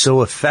it was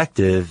so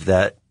effective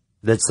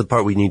that's the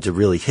part we need to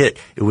really hit.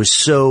 It was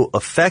so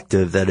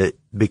effective that it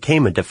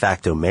became a de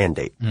facto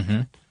mandate.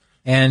 Mm-hmm.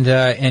 And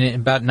in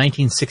about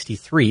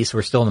 1963, so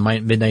we're still in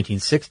the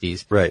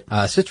mid-1960s, right.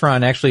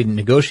 Citroën actually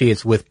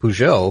negotiates with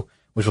Peugeot,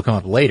 which will come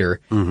up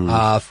later,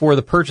 for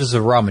the purchase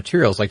of raw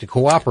materials, like to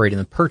cooperate in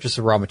the purchase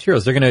of raw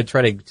materials. They're going to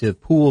try to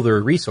pool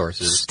their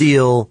resources.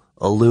 Steel,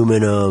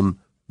 aluminum,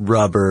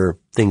 rubber,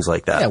 things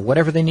like that. Yeah,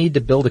 whatever they need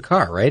to build a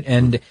car, right?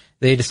 And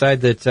they decide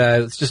that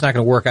it's just not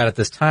going to work out at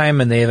this time,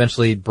 and they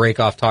eventually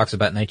break off talks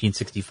about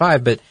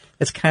 1965, but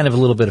it's kind of a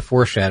little bit of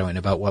foreshadowing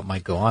about what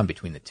might go on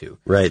between the two.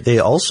 Right. They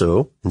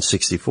also, in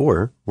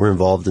 64, were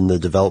involved in the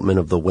development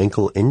of the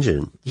Wankel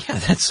engine. Yeah,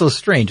 that's so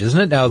strange, isn't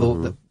it? Now,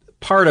 the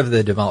part of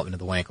the development of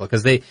the Wankel,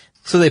 because they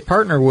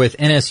partner with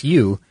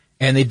NSU,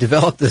 and they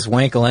developed this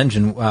Wankel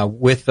engine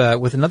with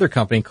another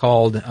company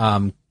called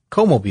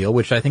Comobile,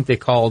 which I think they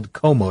called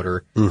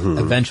Comotor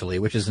eventually,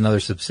 which is another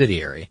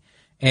subsidiary.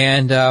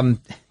 And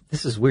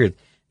this is weird.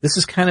 This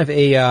is kind of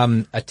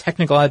a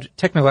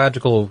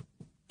technological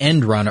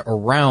end run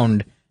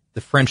around the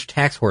French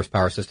tax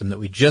horsepower system that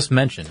we just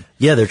mentioned.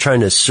 Yeah, they're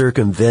trying to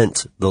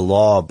circumvent the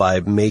law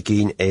by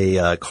making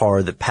a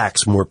car that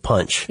packs more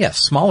punch. Yeah,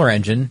 smaller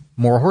engine,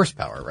 more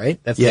horsepower, right?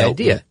 That's the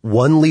idea.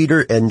 1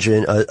 liter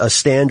engine, a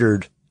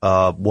standard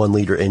 1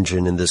 liter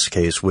engine in this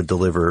case would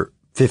deliver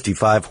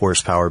 55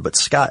 horsepower. But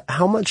Scott,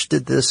 how much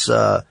did this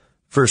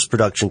first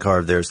production car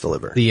of theirs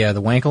deliver? The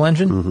Wankel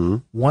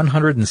engine?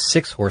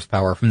 106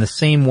 horsepower from the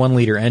same 1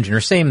 liter engine,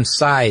 or same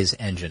size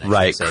engine,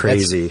 I should say.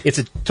 Crazy. It's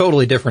a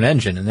totally different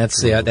engine, and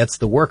that's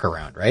the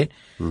workaround, right?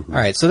 All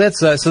right, so that's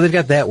so they've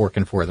got that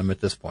working for them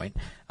at this point.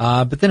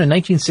 But then in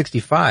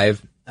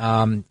 1965,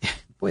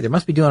 boy, they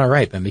must be doing all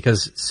right, Ben,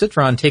 because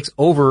Citroën takes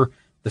over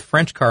the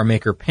French car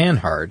maker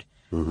Panhard,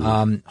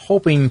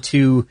 hoping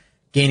to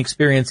gain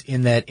experience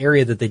in that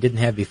area that they didn't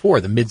have before,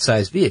 the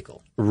mid-sized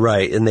vehicle.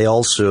 Right, and they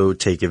also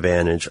take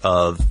advantage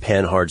of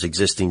Panhard's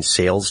existing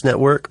sales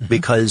network,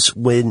 because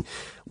when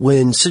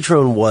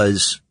Citroën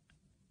was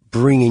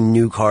bringing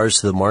new cars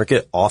to the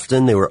market,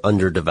 often they were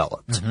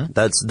underdeveloped.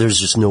 There's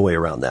just no way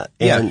around that.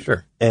 Yeah,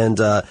 sure. And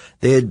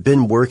they had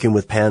been working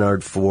with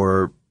Panhard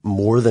for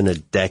more than a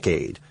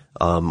decade,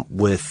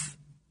 with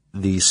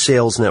the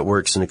sales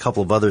networks and a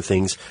couple of other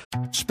things.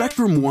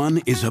 Spectrum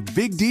One is a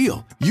big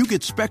deal. You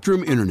get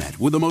Spectrum Internet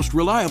with the most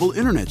reliable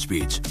internet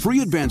speeds,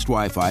 free advanced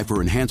Wi-Fi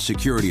for enhanced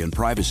security and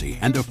privacy,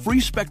 and a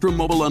free Spectrum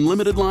Mobile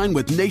unlimited line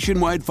with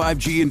nationwide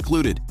 5G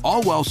included,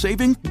 all while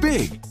saving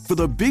big. For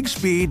the big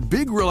speed,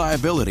 big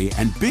reliability,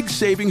 and big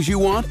savings you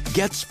want,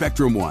 get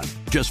Spectrum One.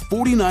 Just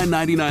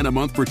 $49.99 a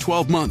month for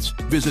 12 months.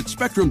 Visit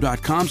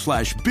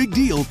spectrum.com/big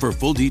deal for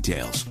full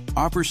details.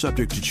 Offer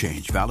subject to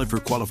change. Valid for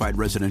qualified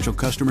residential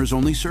customers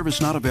only.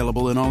 Service not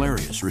available in all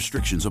areas.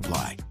 Restrictions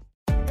apply.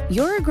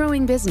 You're a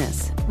growing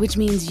business, which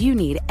means you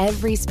need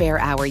every spare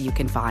hour you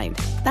can find.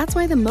 That's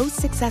why the most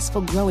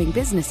successful growing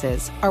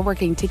businesses are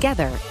working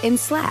together in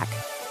Slack.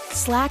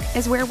 Slack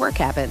is where work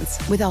happens,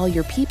 with all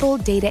your people,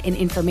 data, and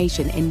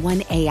information in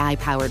one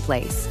AI-powered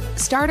place.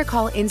 Start a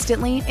call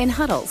instantly in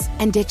huddles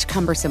and ditch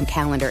cumbersome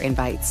calendar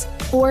invites.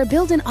 Or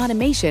build an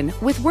automation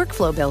with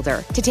Workflow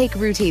Builder to take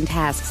routine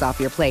tasks off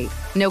your plate.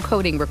 No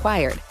coding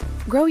required.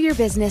 Grow your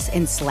business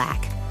in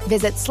Slack.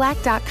 Visit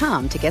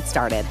slack.com to get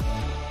started.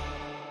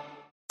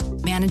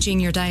 Managing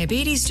your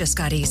diabetes just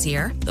got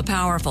easier. The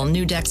powerful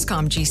new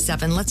Dexcom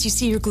G7 lets you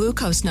see your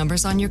glucose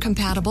numbers on your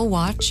compatible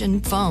watch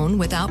and phone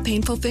without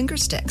painful finger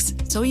sticks,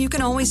 so you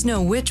can always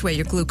know which way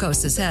your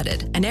glucose is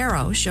headed. An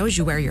arrow shows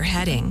you where you're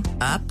heading,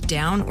 up,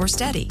 down, or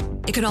steady.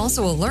 It can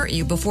also alert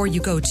you before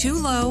you go too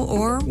low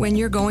or when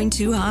you're going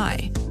too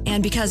high.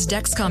 And because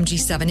Dexcom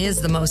G7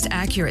 is the most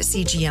accurate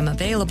CGM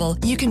available,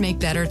 you can make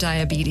better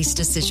diabetes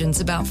decisions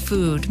about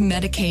food,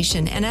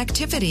 medication, and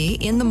activity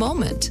in the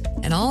moment.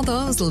 And all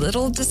those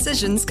little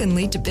decisions can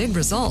lead to big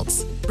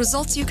results.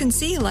 Results you can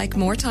see like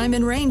more time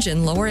in range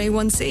and lower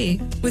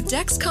A1C. With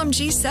Dexcom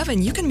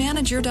G7, you can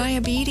manage your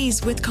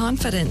diabetes with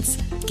confidence.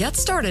 Get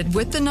started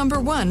with the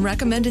 #1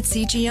 recommended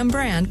CGM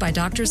brand by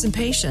doctors and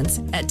patients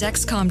at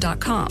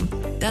Dexcom.com.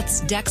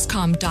 That's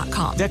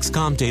Dexcom.com.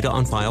 Dexcom data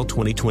on file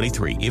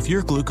 2023. If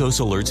your glucose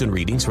alerts and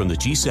readings from the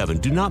G7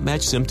 do not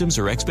match symptoms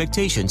or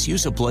expectations,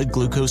 use a blood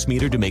glucose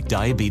meter to make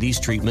diabetes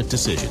treatment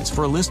decisions.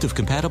 For a list of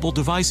compatible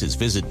devices,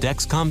 visit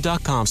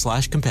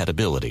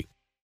Dexcom.com/compatibility.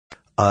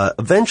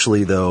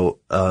 Eventually, though,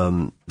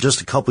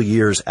 just a couple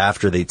years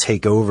after they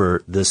take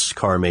over this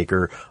car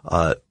maker,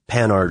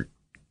 Panhard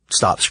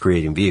stops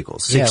creating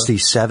vehicles.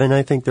 67,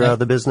 I think they're out of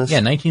the business.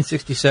 Yeah,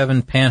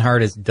 1967,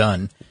 Panhard is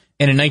done.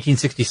 And in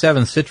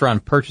 1967,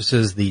 Citroën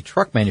purchases the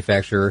truck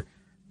manufacturer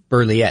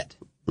Berliet.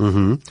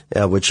 Yeah,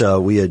 which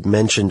we had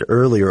mentioned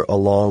earlier,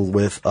 along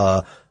with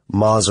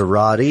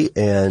Maserati.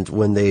 And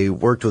when they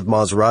worked with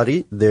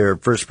Maserati, their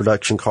first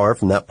production car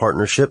from that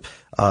partnership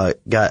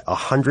got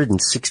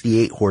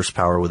 168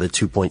 horsepower with a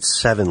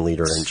 2.7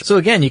 liter engine. So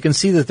again, you can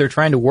see that they're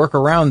trying to work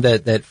around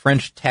that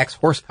French tax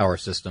horsepower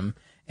system,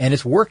 and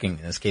it's working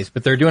in this case,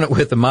 but they're doing it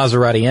with the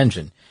Maserati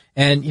engine.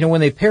 And, you know,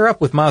 when they pair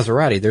up with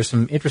Maserati, there's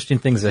some interesting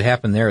things that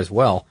happen there as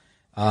well.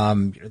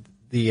 The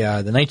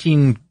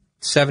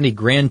 1970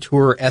 Grand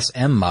Tour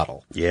SM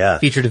model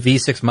featured a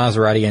V6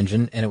 Maserati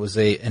engine, and it was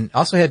and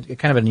also had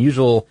kind of an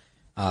unusual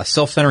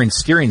self-centering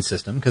steering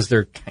system because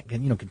they're, you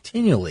know,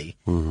 continually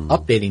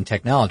updating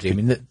technology. I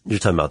mean, you're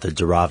talking about the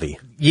Duravi.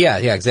 Yeah,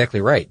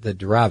 exactly right. The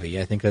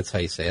Duravi. I think that's how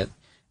you say it.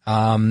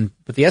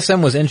 But the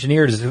SM was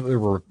engineered as if it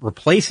were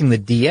replacing the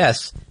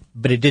DS,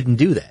 but it didn't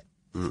do that.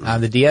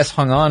 The DS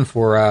hung on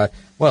for, it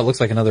looks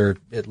like another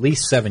at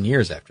least 7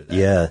 years after that.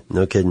 Yeah,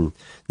 no kidding.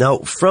 Now,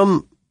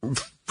 from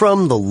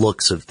the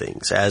looks of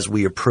things, as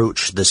we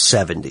approach the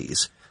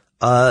 70s,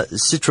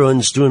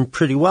 Citroen's doing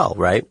pretty well,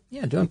 right?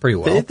 Yeah, doing pretty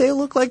well. They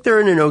look like they're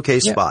in an okay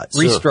spot.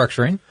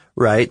 Restructuring.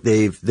 Right.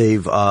 They've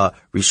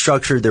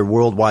restructured their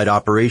worldwide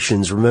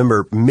operations.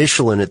 Remember,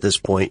 Michelin at this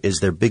point is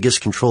their biggest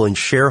controlling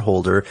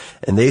shareholder,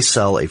 and they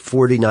sell a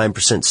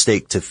 49%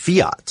 stake to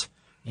Fiat.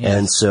 Yes.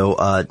 And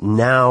so,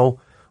 now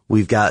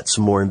we've got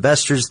some more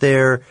investors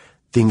there.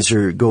 Things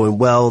are going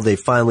well. They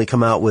finally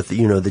come out with,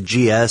 you know, the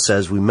GS,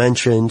 as we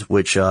mentioned,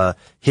 which,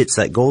 hits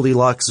that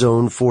Goldilocks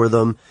zone for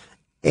them.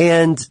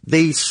 And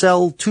they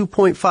sell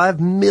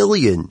 2.5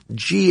 million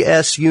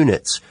GS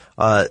units,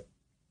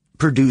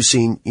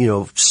 producing, you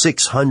know,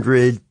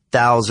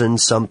 600,000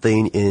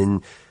 something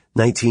in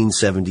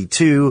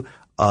 1972.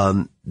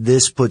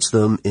 This puts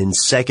them in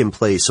second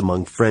place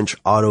among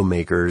French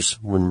automakers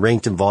when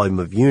ranked in volume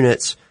of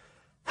units.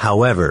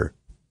 However,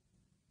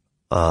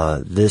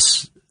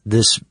 this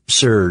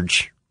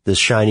surge, this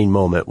shining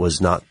moment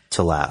was not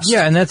to last.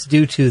 Yeah, and that's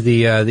due to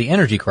the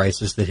energy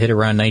crisis that hit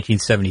around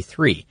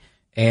 1973.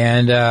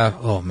 And,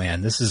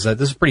 this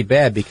is pretty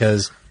bad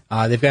because,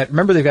 they've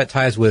got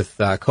ties with,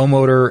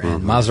 Comotor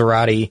and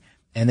Maserati,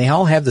 and they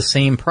all have the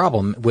same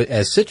problem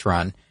as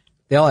Citroën.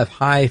 They all have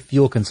high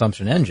fuel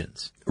consumption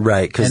engines.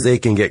 Right, because they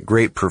can get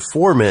great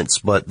performance,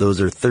 but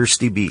those are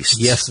thirsty beasts.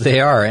 Yes, they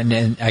are,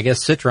 and I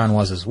guess Citroën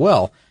was as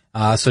well.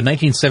 So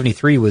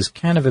 1973 was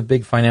kind of a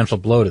big financial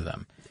blow to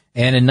them.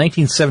 And in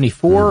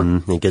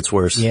 1974, it gets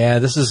worse. Yeah,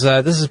 this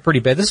is pretty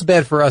bad. This is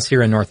bad for us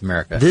here in North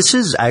America. This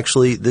is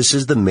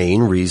the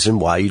main reason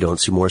why you don't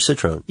see more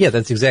Citroën. Yeah,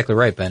 that's exactly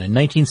right, Ben. In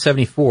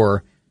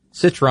 1974,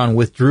 Citroën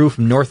withdrew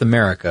from North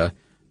America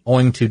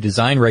owing to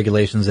design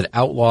regulations that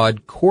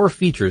outlawed core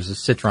features of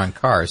Citroën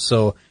cars.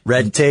 So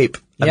red tape.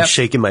 I'm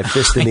shaking my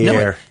fist in the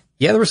air.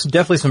 Yeah, there was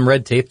definitely some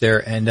red tape there,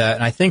 and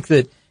I think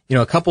that, you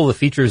know, a couple of the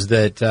features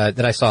that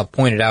I saw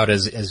pointed out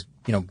as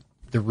you know,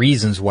 the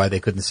reasons why they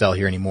couldn't sell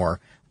here anymore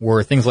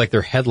were things like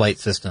their headlight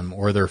system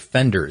or their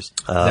fenders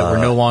that were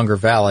no longer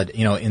valid,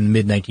 you know, in the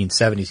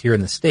mid-1970s here in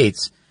the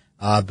States,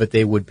 but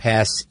they would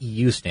pass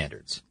EU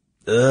standards.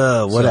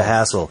 What a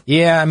hassle.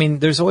 Yeah, I mean,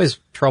 there's always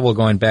trouble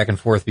going back and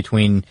forth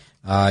between,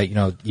 you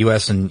know,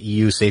 US and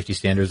EU safety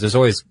standards. There's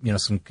always, you know,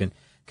 some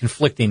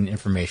conflicting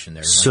information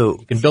there. So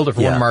you can build it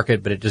for one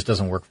market, but it just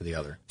doesn't work for the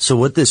other. So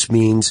what this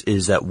means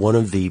is that one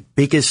of the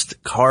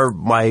biggest car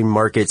buying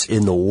markets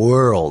in the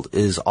world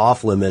is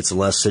off limits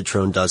unless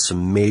Citroën does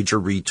some major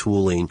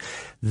retooling.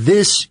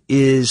 This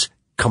is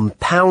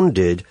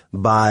compounded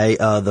by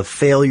the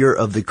failure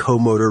of the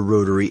Comotor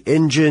rotary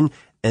engine,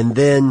 and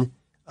then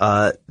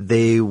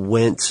they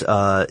went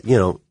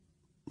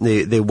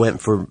they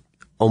went for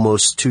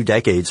almost 2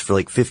 decades, for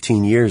like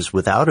 15 years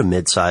without a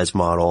mid-size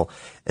model,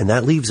 and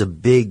that leaves a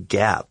big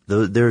gap.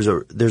 There's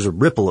a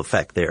ripple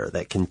effect there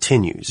that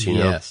continues, you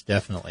know? Yes,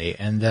 definitely.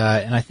 And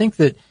I think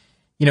that,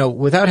 you know,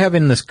 without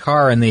having this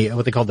car in the,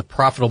 what they call the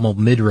profitable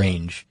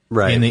mid-range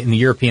right. in the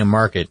European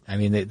market, I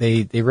mean,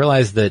 they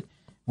realize that,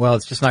 well,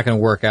 it's just not going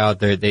to work out.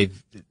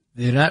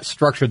 they're not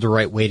structured the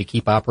right way to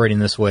keep operating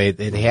this way.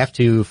 They have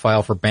to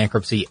file for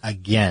bankruptcy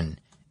again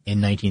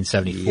in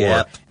 1974.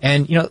 Yep.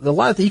 And,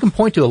 you can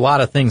point to a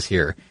lot of things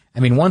here. I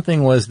mean, one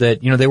thing was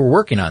that, they were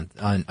working on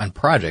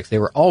projects. They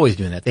were always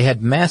doing that. They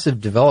had massive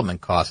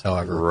development costs,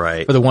 however,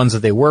 right, for the ones that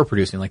they were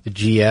producing, like the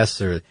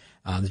GS or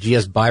the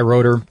GS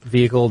birotor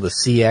vehicle, the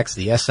CX,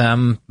 the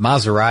SM,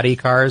 Maserati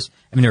cars.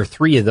 I mean, there were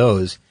 3 of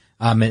those.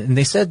 And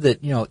they said that,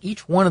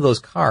 each one of those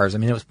cars, I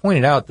mean, it was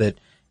pointed out that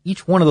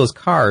each one of those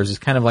cars is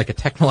kind of like a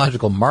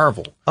technological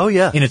marvel. Oh,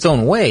 yeah. In its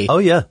own way. Oh,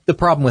 yeah. The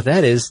problem with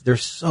that is they're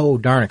so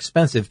darn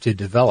expensive to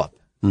develop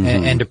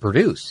and to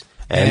produce.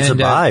 And to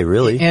buy,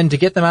 really. And to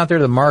get them out there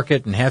to the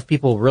market and have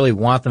people really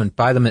want them and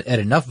buy them at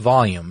enough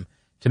volume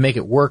to make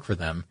it work for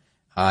them.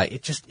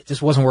 It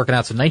just wasn't working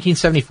out. So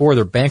 1974,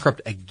 they're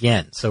bankrupt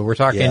again. So we're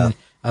talking,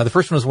 the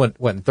first one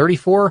was in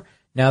 34?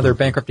 Now they're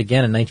bankrupt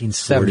again in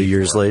 1970. 40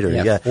 years later,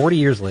 yeah. 40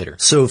 years later.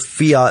 So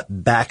Fiat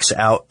backs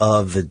out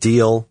of the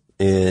deal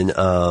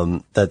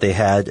that they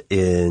had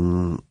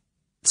in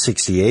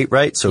 68,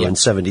 right? So in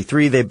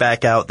 73, they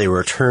back out. They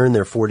return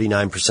their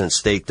 49%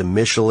 stake to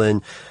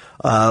Michelin.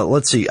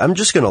 Let's see. I'm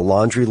just going to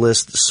laundry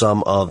list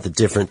some of the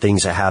different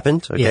things that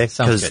happened. Okay. Yeah,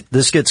 sounds good.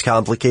 This gets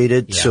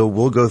complicated. Yeah. So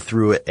we'll go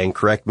through it and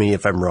correct me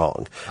if I'm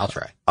wrong. I'll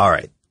try. All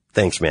right.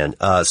 Thanks, man.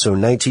 So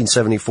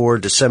 1974,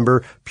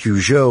 December,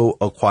 Peugeot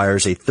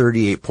acquires a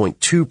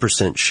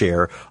 38.2%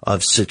 share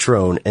of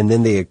Citroën, and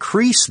then they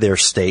increase their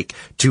stake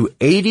to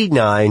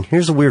 89,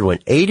 here's a weird one,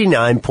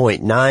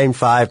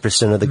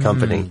 89.95% of the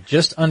company.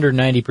 Just under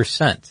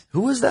 90%.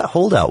 Who was that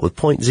holdout with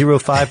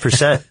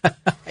 0.05%?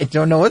 I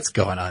don't know what's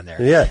going on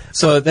there. Yeah.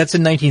 So that's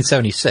in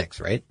 1976,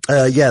 right?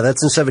 Yeah,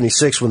 that's in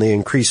 76 when they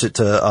increase it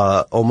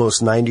to,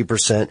 almost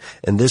 90%,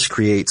 and this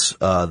creates,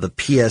 the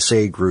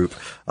PSA group,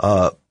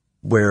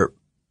 where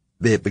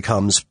it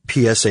becomes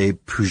PSA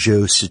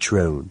Peugeot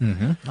Citroën.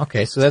 Mm-hmm.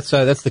 Okay, so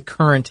that's the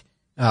current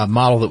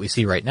model that we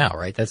see right now,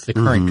 right? That's the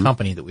current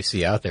company that we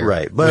see out there.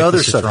 Right, but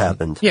other stuff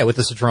happened. Yeah, with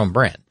the Citroën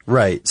brand.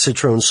 Right.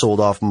 Citroën sold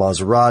off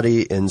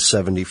Maserati in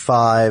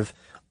 75,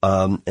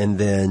 and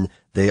then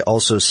they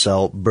also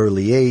sell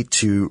Berliet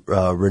to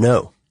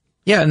Renault.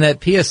 Yeah, and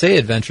that PSA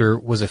adventure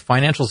was a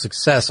financial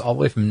success all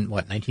the way from,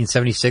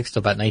 1976 to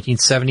about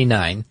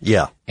 1979.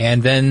 Yeah.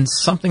 And then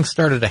something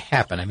started to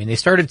happen. I mean, they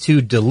started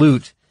to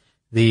dilute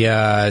the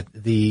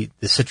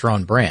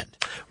Citroën brand.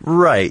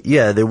 Right.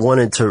 Yeah. They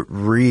wanted to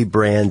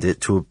rebrand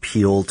it to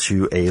appeal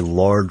to a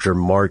larger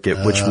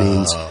market, which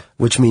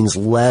means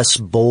less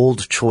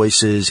bold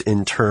choices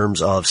in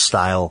terms of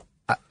style.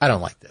 I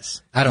don't like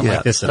this. I don't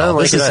like this at all. I don't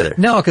like it either.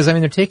 No, because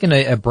they're taking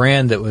a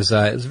brand that was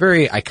it was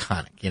very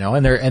iconic,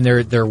 and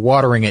they're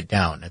watering it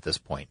down at this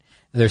point.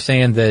 They're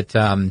saying that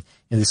the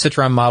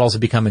Citroën models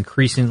have become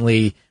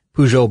increasingly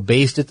Peugeot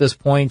based at this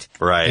point,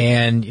 right?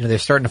 And they're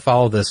starting to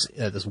follow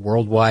this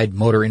worldwide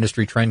motor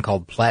industry trend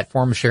called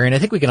platform sharing. I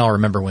think we can all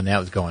remember when that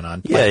was going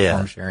on.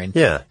 Platform sharing.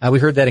 Yeah. We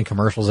heard that in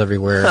commercials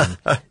everywhere.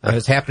 And,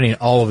 it's happening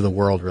all over the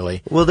world,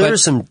 really. Well, there are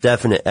some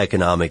definite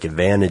economic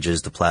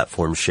advantages to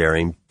platform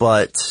sharing,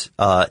 but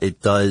it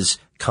does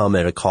come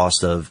at a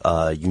cost of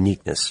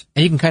uniqueness.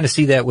 And you can kind of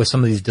see that with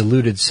some of these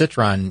diluted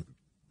Citroën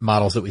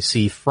models that we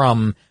see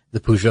from the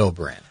Peugeot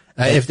brand.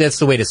 If that's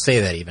the way to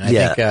say that, even.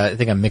 I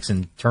think I'm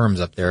mixing terms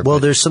up there. Well,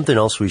 there's something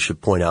else we should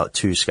point out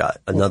too, Scott.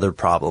 Another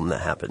problem that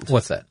happened.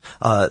 What's that?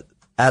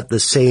 At the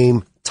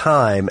same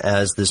time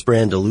as this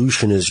brand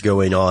dilution is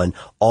going on,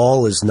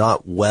 all is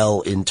not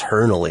well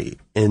internally.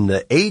 In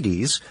the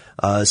 80s,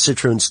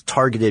 Citroen's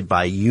targeted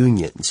by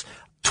unions.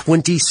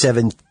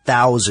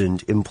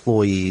 27,000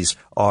 employees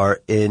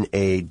are in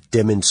a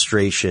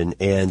demonstration,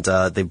 and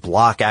they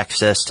block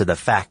access to the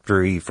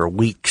factory for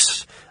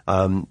weeks.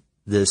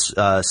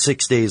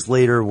 6 days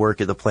later,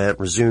 work at the plant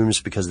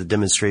resumes because the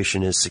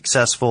demonstration is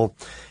successful.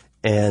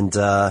 And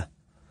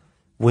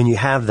when you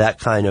have that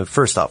kind of,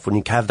 first off, when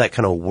you have that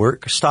kind of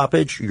work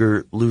stoppage,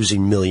 you're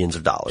losing millions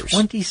of dollars.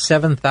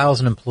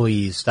 27,000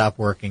 employees stop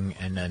working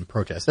and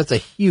protest. That's a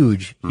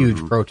huge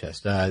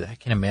protest. I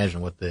can't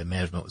imagine what the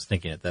management was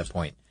thinking at that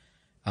point.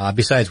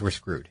 Besides, we're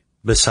screwed.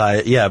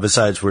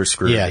 Besides, we're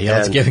screwed. Yeah,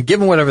 let's give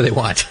them whatever they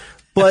want.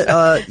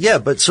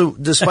 But so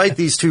despite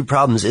these two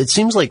problems, it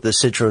seems like the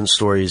Citroën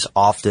story is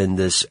often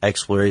this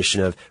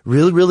exploration of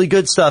really, really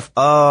good stuff.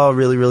 Oh,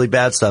 really, really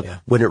bad stuff. Yeah.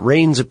 When it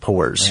rains, it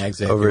pours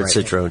over at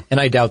Citroën. And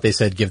I doubt they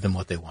said give them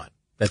what they want.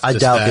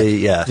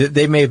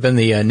 They may have been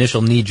the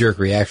initial knee-jerk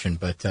reaction,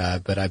 but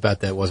I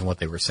bet that wasn't what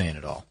they were saying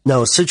at all.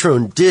 No,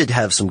 Citroën did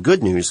have some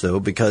good news though,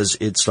 because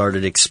it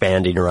started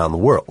expanding around the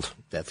world.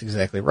 That's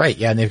exactly right.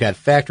 Yeah, and they've got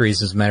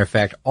factories, as a matter of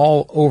fact,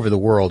 all over the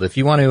world. If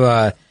you want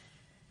to,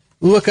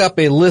 look up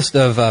a list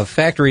of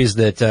factories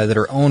that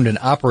are owned and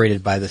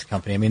operated by this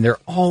company. I mean, they're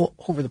all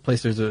over the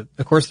place. Of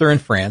course, they're in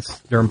France.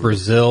 They're in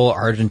Brazil,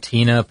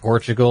 Argentina,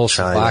 Portugal,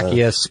 China,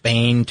 Slovakia,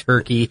 Spain,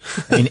 Turkey.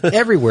 I mean,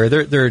 everywhere.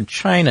 They're in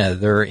China.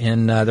 They're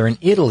in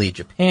Italy,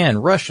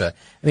 Japan, Russia.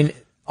 I mean,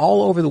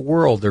 all over the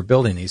world they're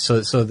building these.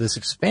 So this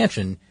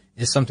expansion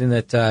is something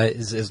that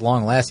is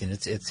long lasting.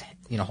 It's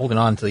holding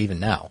on to even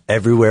now.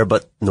 Everywhere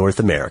but North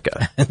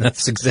America.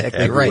 That's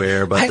exactly right.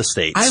 Everywhere but the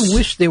States. I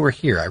wish they were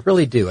here. I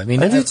really do. I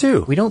mean, I do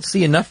too. We don't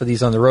see enough of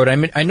these on the road. I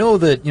mean, I know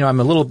that, I'm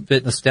a little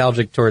bit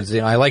nostalgic towards,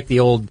 I like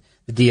the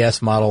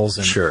DS models,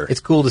 and sure.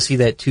 It's cool to see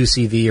that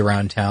 2CV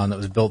around town that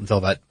was built until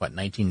about,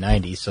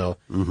 1990. So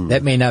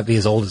that may not be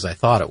as old as I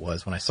thought it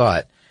was when I saw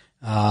it.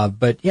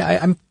 But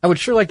yeah, I would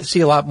sure like to see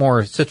a lot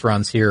more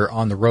Citrons here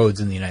on the roads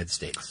in the United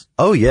States.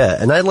 Oh yeah,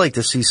 and I'd like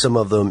to see some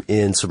of them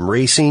in some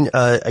racing.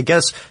 I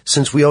guess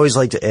since we always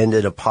like to end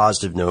at a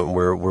positive note, and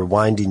we're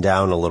winding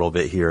down a little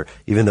bit here,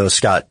 even though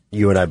Scott,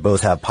 you and I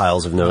both have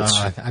piles of notes.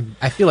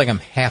 I feel like I'm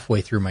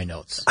halfway through my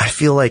notes. I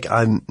feel like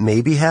I'm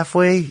maybe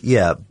halfway.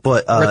 Yeah,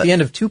 but we're at the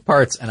end of 2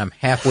 parts, and I'm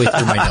halfway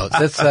through my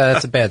notes.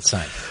 That's a bad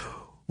sign.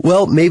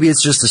 Well, maybe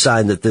it's just a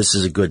sign that this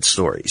is a good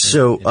story.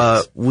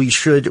 So, we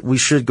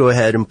should go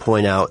ahead and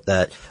point out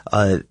that,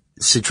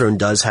 Citroën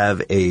does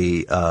have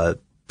a,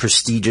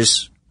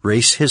 prestigious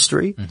race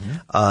history,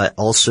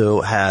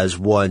 also has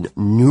won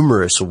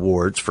numerous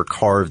awards for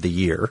Car of the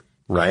Year,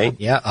 right?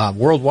 Yeah,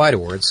 worldwide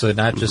awards. So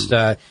not just,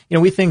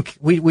 we think,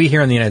 we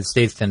here in the United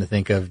States tend to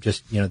think of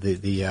just,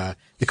 the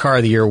Car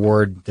of the Year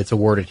award that's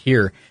awarded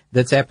here.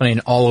 That's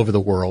happening all over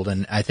the world.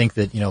 And I think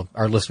that,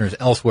 our listeners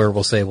elsewhere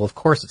will say, well, of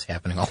course it's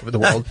happening all over the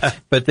world.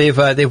 But they've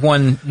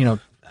won,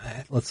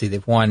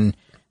 they've won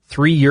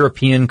 3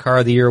 European Car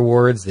of the Year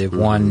awards. They've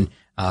won,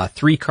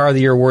 3 Car of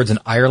the Year awards in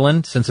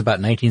Ireland since about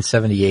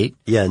 1978.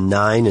 Yeah,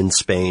 9 in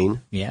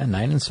Spain. Yeah,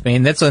 9 in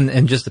Spain. That's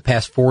in just the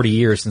past 40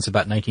 years since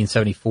about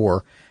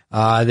 1974.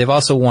 They've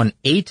also won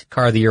 8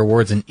 Car of the Year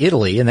awards in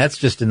Italy, and that's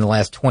just in the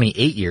last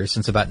 28 years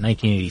since about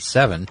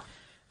 1987.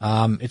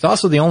 It's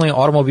also the only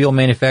automobile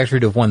manufacturer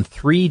to have won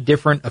 3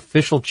 different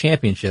official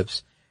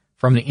championships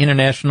from the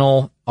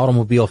International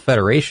Automobile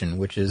Federation,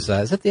 which is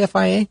that the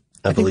FIA?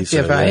 I believe it's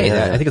the so. FIA.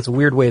 Yeah. I think it's a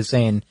weird way of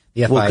saying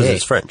the FIA. Well, because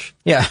it's French.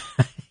 Yeah.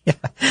 Yeah,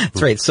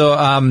 that's right. So,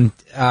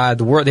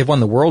 they've won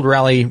the World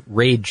Rally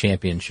Raid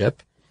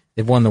Championship.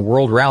 They've won the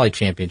World Rally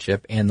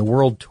Championship and the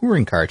World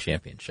Touring Car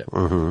Championship.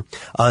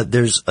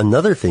 There's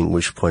another thing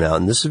we should point out,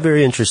 and this is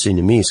very interesting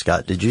to me,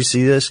 Scott. Did you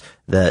see this?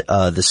 That,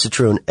 the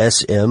Citroën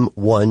SM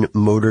won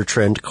Motor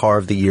Trend Car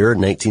of the Year in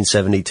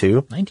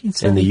 1972?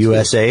 1972. In the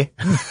USA?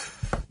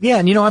 Yeah,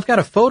 and I've got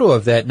a photo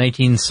of that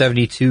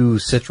 1972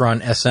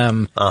 Citroën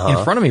SM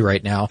in front of me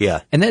right now.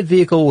 Yeah. And that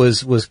vehicle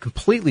was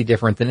completely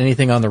different than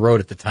anything on the road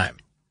at the time.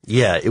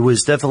 Yeah, it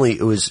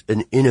was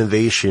an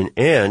innovation.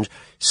 And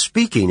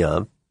speaking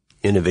of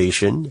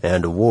innovation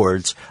and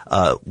awards,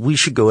 we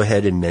should go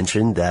ahead and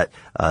mention that,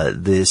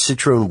 the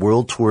Citroën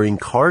World Touring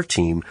Car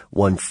Team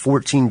won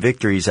 14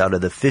 victories out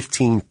of the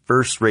 15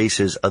 first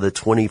races of the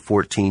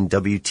 2014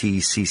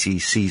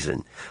 WTCC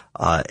season.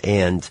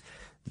 And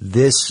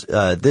this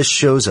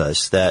shows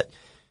us that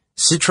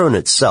Citroën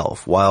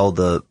itself, while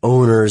the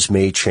owners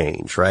may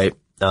change, right?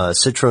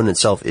 Citroën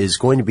itself is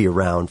going to be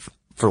around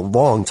for a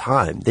long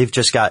time. They've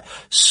just got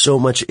so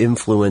much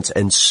influence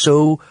and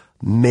so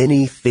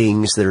many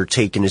things that are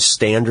taken as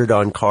standard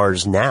on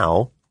cars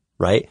now,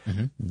 right?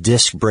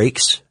 Disc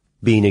brakes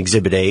being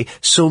Exhibit A.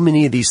 So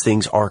many of these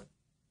things are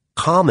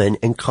common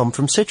and come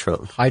from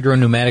Citroën.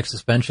 Hydro-pneumatic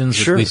suspensions,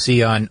 Sure. which we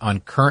see on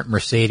current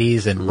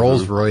Mercedes and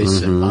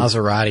Rolls-Royce and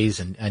Maseratis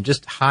and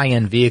just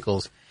high-end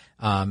vehicles.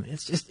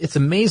 It's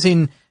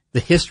amazing the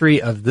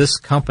history of this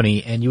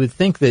company. And you would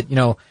think that,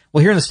 well,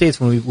 here in the States,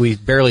 when we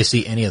barely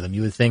see any of them,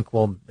 you would think,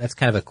 well, that's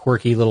kind of a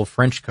quirky little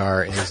French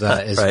car, as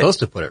Right. supposed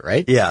to put it,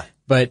 right? Yeah.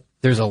 But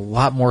there's a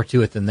lot more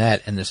to it than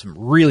that, and there's some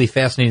really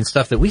fascinating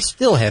stuff that we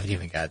still haven't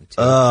even gotten to.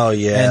 Oh,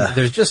 yeah. And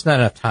there's just not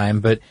enough time,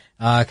 but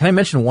can I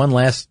mention one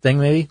last thing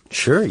maybe?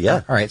 Sure,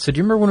 yeah. All right, so do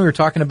you remember when we were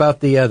talking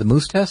about the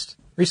Moose test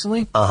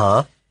recently?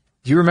 Uh-huh.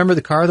 Do you remember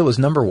the car that was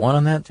number 1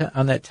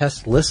 on that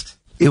test list?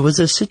 It was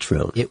a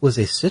Citroën. It was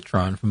a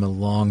Citroën from a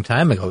long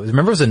time ago.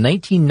 Remember, it was a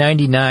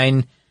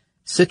 1999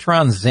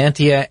 Citroën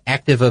Xantia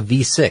Activa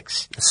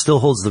V6. It still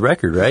holds the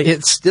record, right?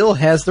 It still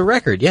has the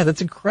record. Yeah,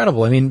 that's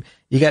incredible. I mean,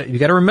 you got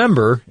to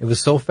remember, it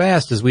was so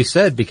fast, as we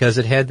said, because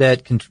it had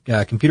that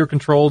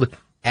computer-controlled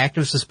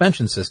active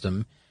suspension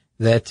system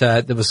that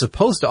was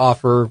supposed to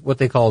offer what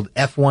they called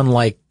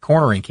F1-like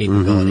cornering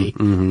capability,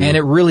 and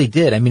it really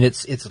did. I mean,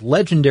 it's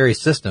legendary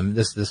system.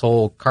 This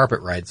whole carpet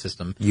ride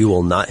system. You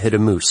will not hit a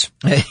moose.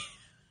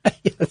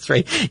 That's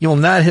right. You will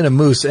not hit a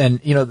moose. And,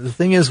 the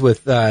thing is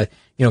with,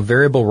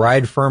 variable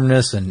ride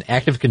firmness and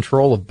active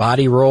control of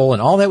body roll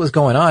and all that was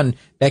going on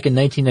back in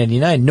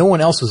 1999, no one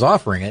else was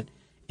offering it.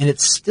 And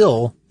it's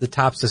still the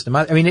top system.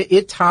 I mean,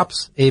 it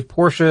tops a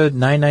Porsche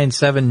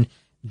 997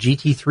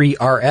 GT3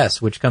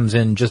 RS, which comes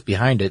in just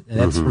behind it. And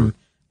that's from,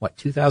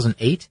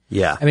 2008?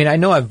 Yeah. I mean, I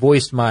know I've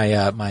voiced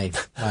my,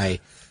 my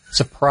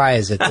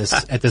surprise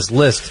at this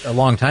list a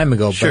long time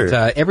ago, Sure.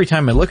 but every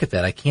time I look at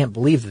that, I can't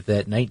believe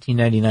that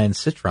 1999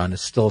 Citroën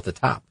is still at the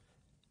top.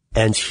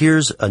 And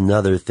here's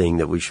another thing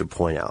that we should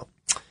point out.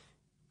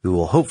 We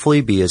will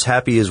hopefully be as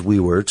happy as we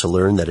were to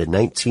learn that in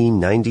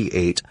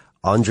 1998,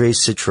 André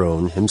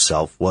Citroën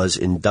himself was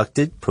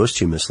inducted,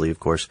 posthumously,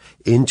 of course,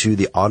 into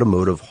the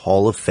Automotive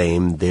Hall of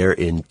Fame there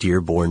in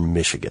Dearborn,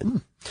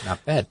 Michigan.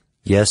 Not bad.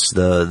 Yes,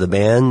 the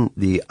man,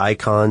 the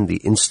icon, the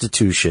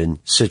institution,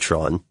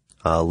 Citron,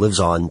 lives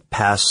on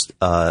past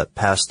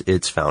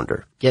its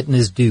founder. Getting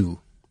his due.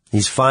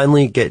 He's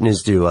finally getting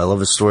his due. I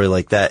love a story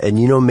like that. And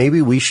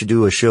maybe we should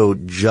do a show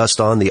just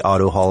on the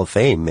Auto Hall of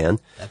Fame, man.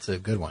 That's a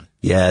good one.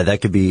 Yeah,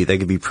 that could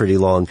be pretty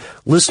long.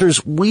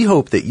 Listeners, we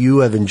hope that you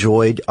have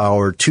enjoyed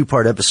our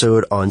 2-part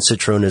episode on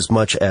Citroen as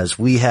much as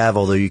we have,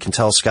 although you can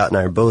tell Scott and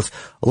I are both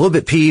a little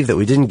bit peeved that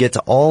we didn't get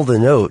to all the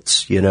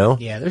notes,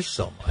 Yeah, there's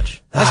so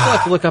much. I still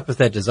have to look up if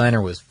that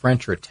designer was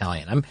French or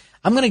Italian. I'm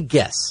going to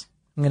guess.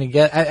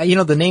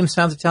 The name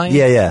sounds Italian?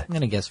 Yeah. I'm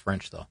going to guess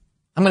French, though.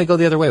 I'm going to go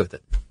the other way with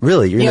it.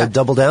 Really? You're going to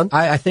double down?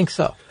 I think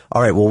so.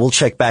 All right, well, we'll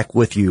check back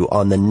with you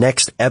on the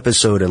next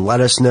episode and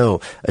let us know,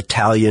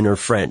 Italian or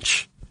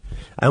French.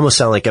 I almost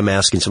sound like I'm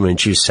asking someone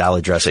to choose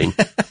salad dressing.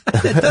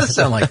 It does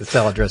sound like the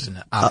salad dressing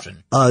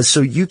option.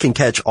 So you can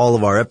catch all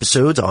of our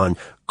episodes on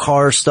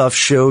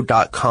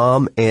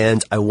carstuffshow.com,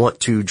 and I want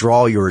to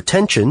draw your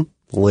attention,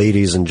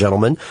 ladies and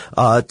gentlemen,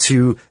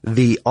 to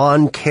the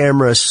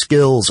on-camera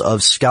skills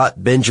of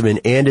Scott Benjamin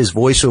and his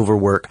voiceover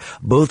work,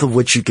 both of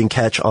which you can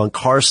catch on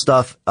Car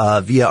Stuff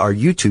via our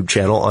YouTube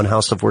channel on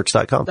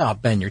HowStuffWorks.com. Oh,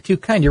 Ben, you're too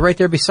kind. You're right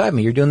there beside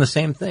me. You're doing the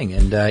same thing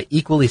and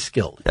equally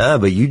skilled.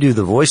 But you do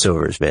the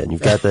voiceovers, Ben.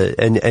 You've got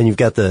and you've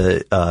got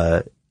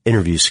the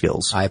interview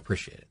skills. I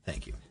appreciate it.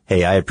 Thank you.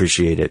 Hey, I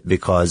appreciate it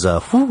because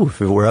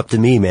if it were up to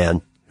me,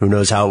 man, who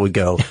knows how it would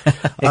go.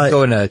 It'd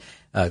go in a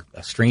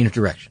strange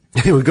direction.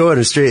 It would go in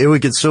it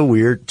would get so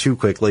weird too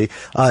quickly.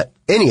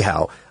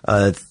 Anyhow,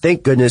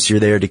 thank goodness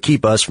you're there to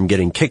keep us from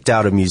getting kicked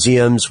out of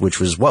museums, which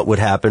was what would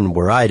happen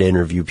were I to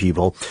interview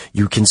people.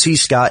 You can see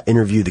Scott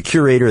interview the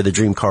curator of the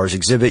Dream Cars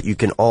exhibit. You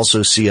can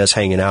also see us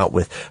hanging out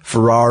with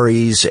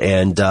Ferraris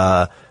and,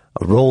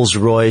 a Rolls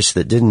Royce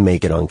that didn't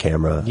make it on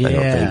camera, yeah. I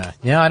don't think.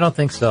 Yeah, I don't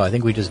think so. I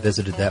think we just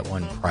visited that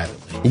one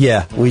privately.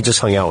 Yeah, we just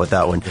hung out with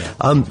that one.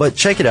 Yeah. But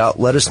check it out.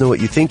 Let us know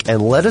what you think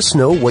and let us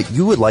know what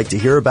you would like to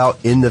hear about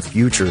in the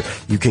future.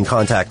 You can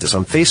contact us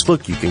on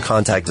Facebook. You can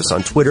contact us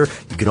on Twitter.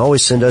 You can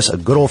always send us a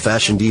good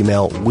old-fashioned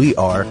email. We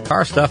are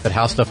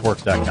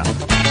carstuff@howstuffworks.com.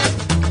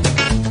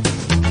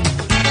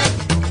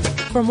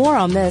 For more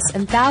on this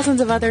and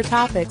thousands of other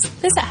topics,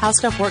 visit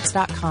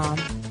howstuffworks.com.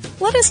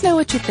 Let us know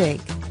what you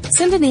think.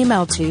 Send an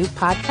email to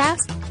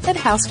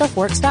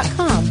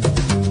podcast@howstuffworks.com.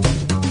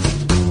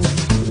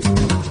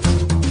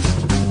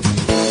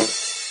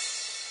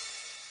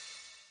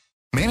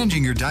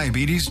 Managing your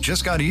diabetes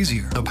just got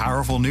easier. The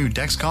powerful new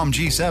Dexcom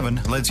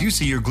G7 lets you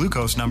see your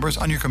glucose numbers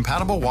on your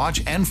compatible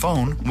watch and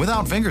phone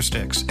without finger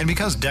sticks. And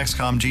because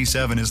Dexcom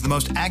G7 is the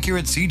most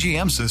accurate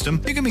CGM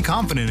system, you can be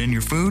confident in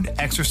your food,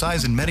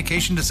 exercise, and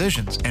medication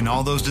decisions. And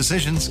all those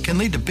decisions can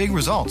lead to big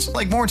results,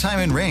 like more time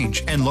in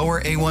range and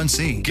lower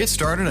A1C. Get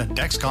started at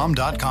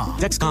Dexcom.com.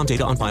 Dexcom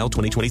data on file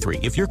 2023.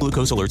 If your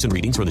glucose alerts and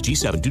readings from the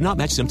G7 do not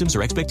match symptoms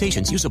or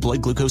expectations, use a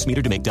blood glucose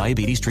meter to make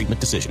diabetes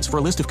treatment decisions. For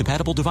a list of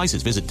compatible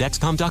devices, visit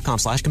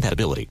Dexcom.com/compatibility.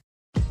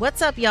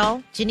 What's up,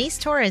 y'all? Janice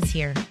Torres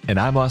here. And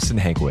I'm Austin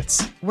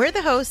Hankwitz. We're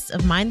the hosts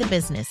of Mind the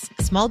Business,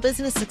 Small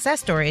Business Success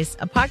Stories,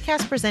 a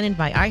podcast presented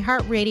by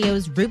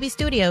iHeartRadio's Ruby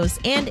Studios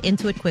and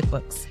Intuit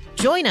QuickBooks.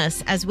 Join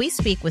us as we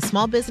speak with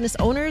small business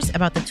owners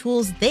about the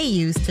tools they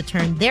use to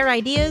turn their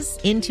ideas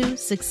into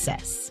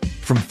success.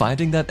 From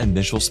finding that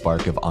initial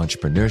spark of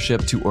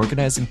entrepreneurship to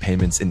organizing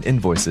payments and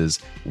invoices,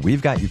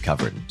 we've got you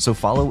covered. So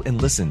follow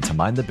and listen to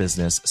Mind the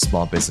Business,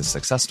 Small Business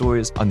Success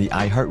Stories on the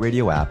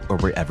iHeartRadio app or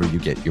wherever you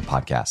get your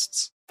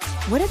podcasts.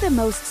 What do the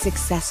most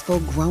successful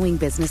growing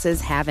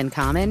businesses have in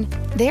common?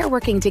 They're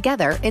working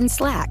together in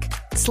Slack.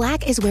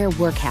 Slack is where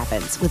work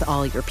happens with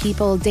all your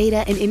people,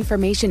 data, and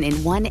information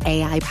in one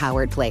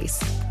AI-powered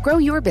place. Grow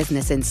your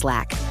business in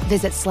Slack.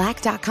 Visit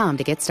slack.com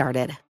to get started.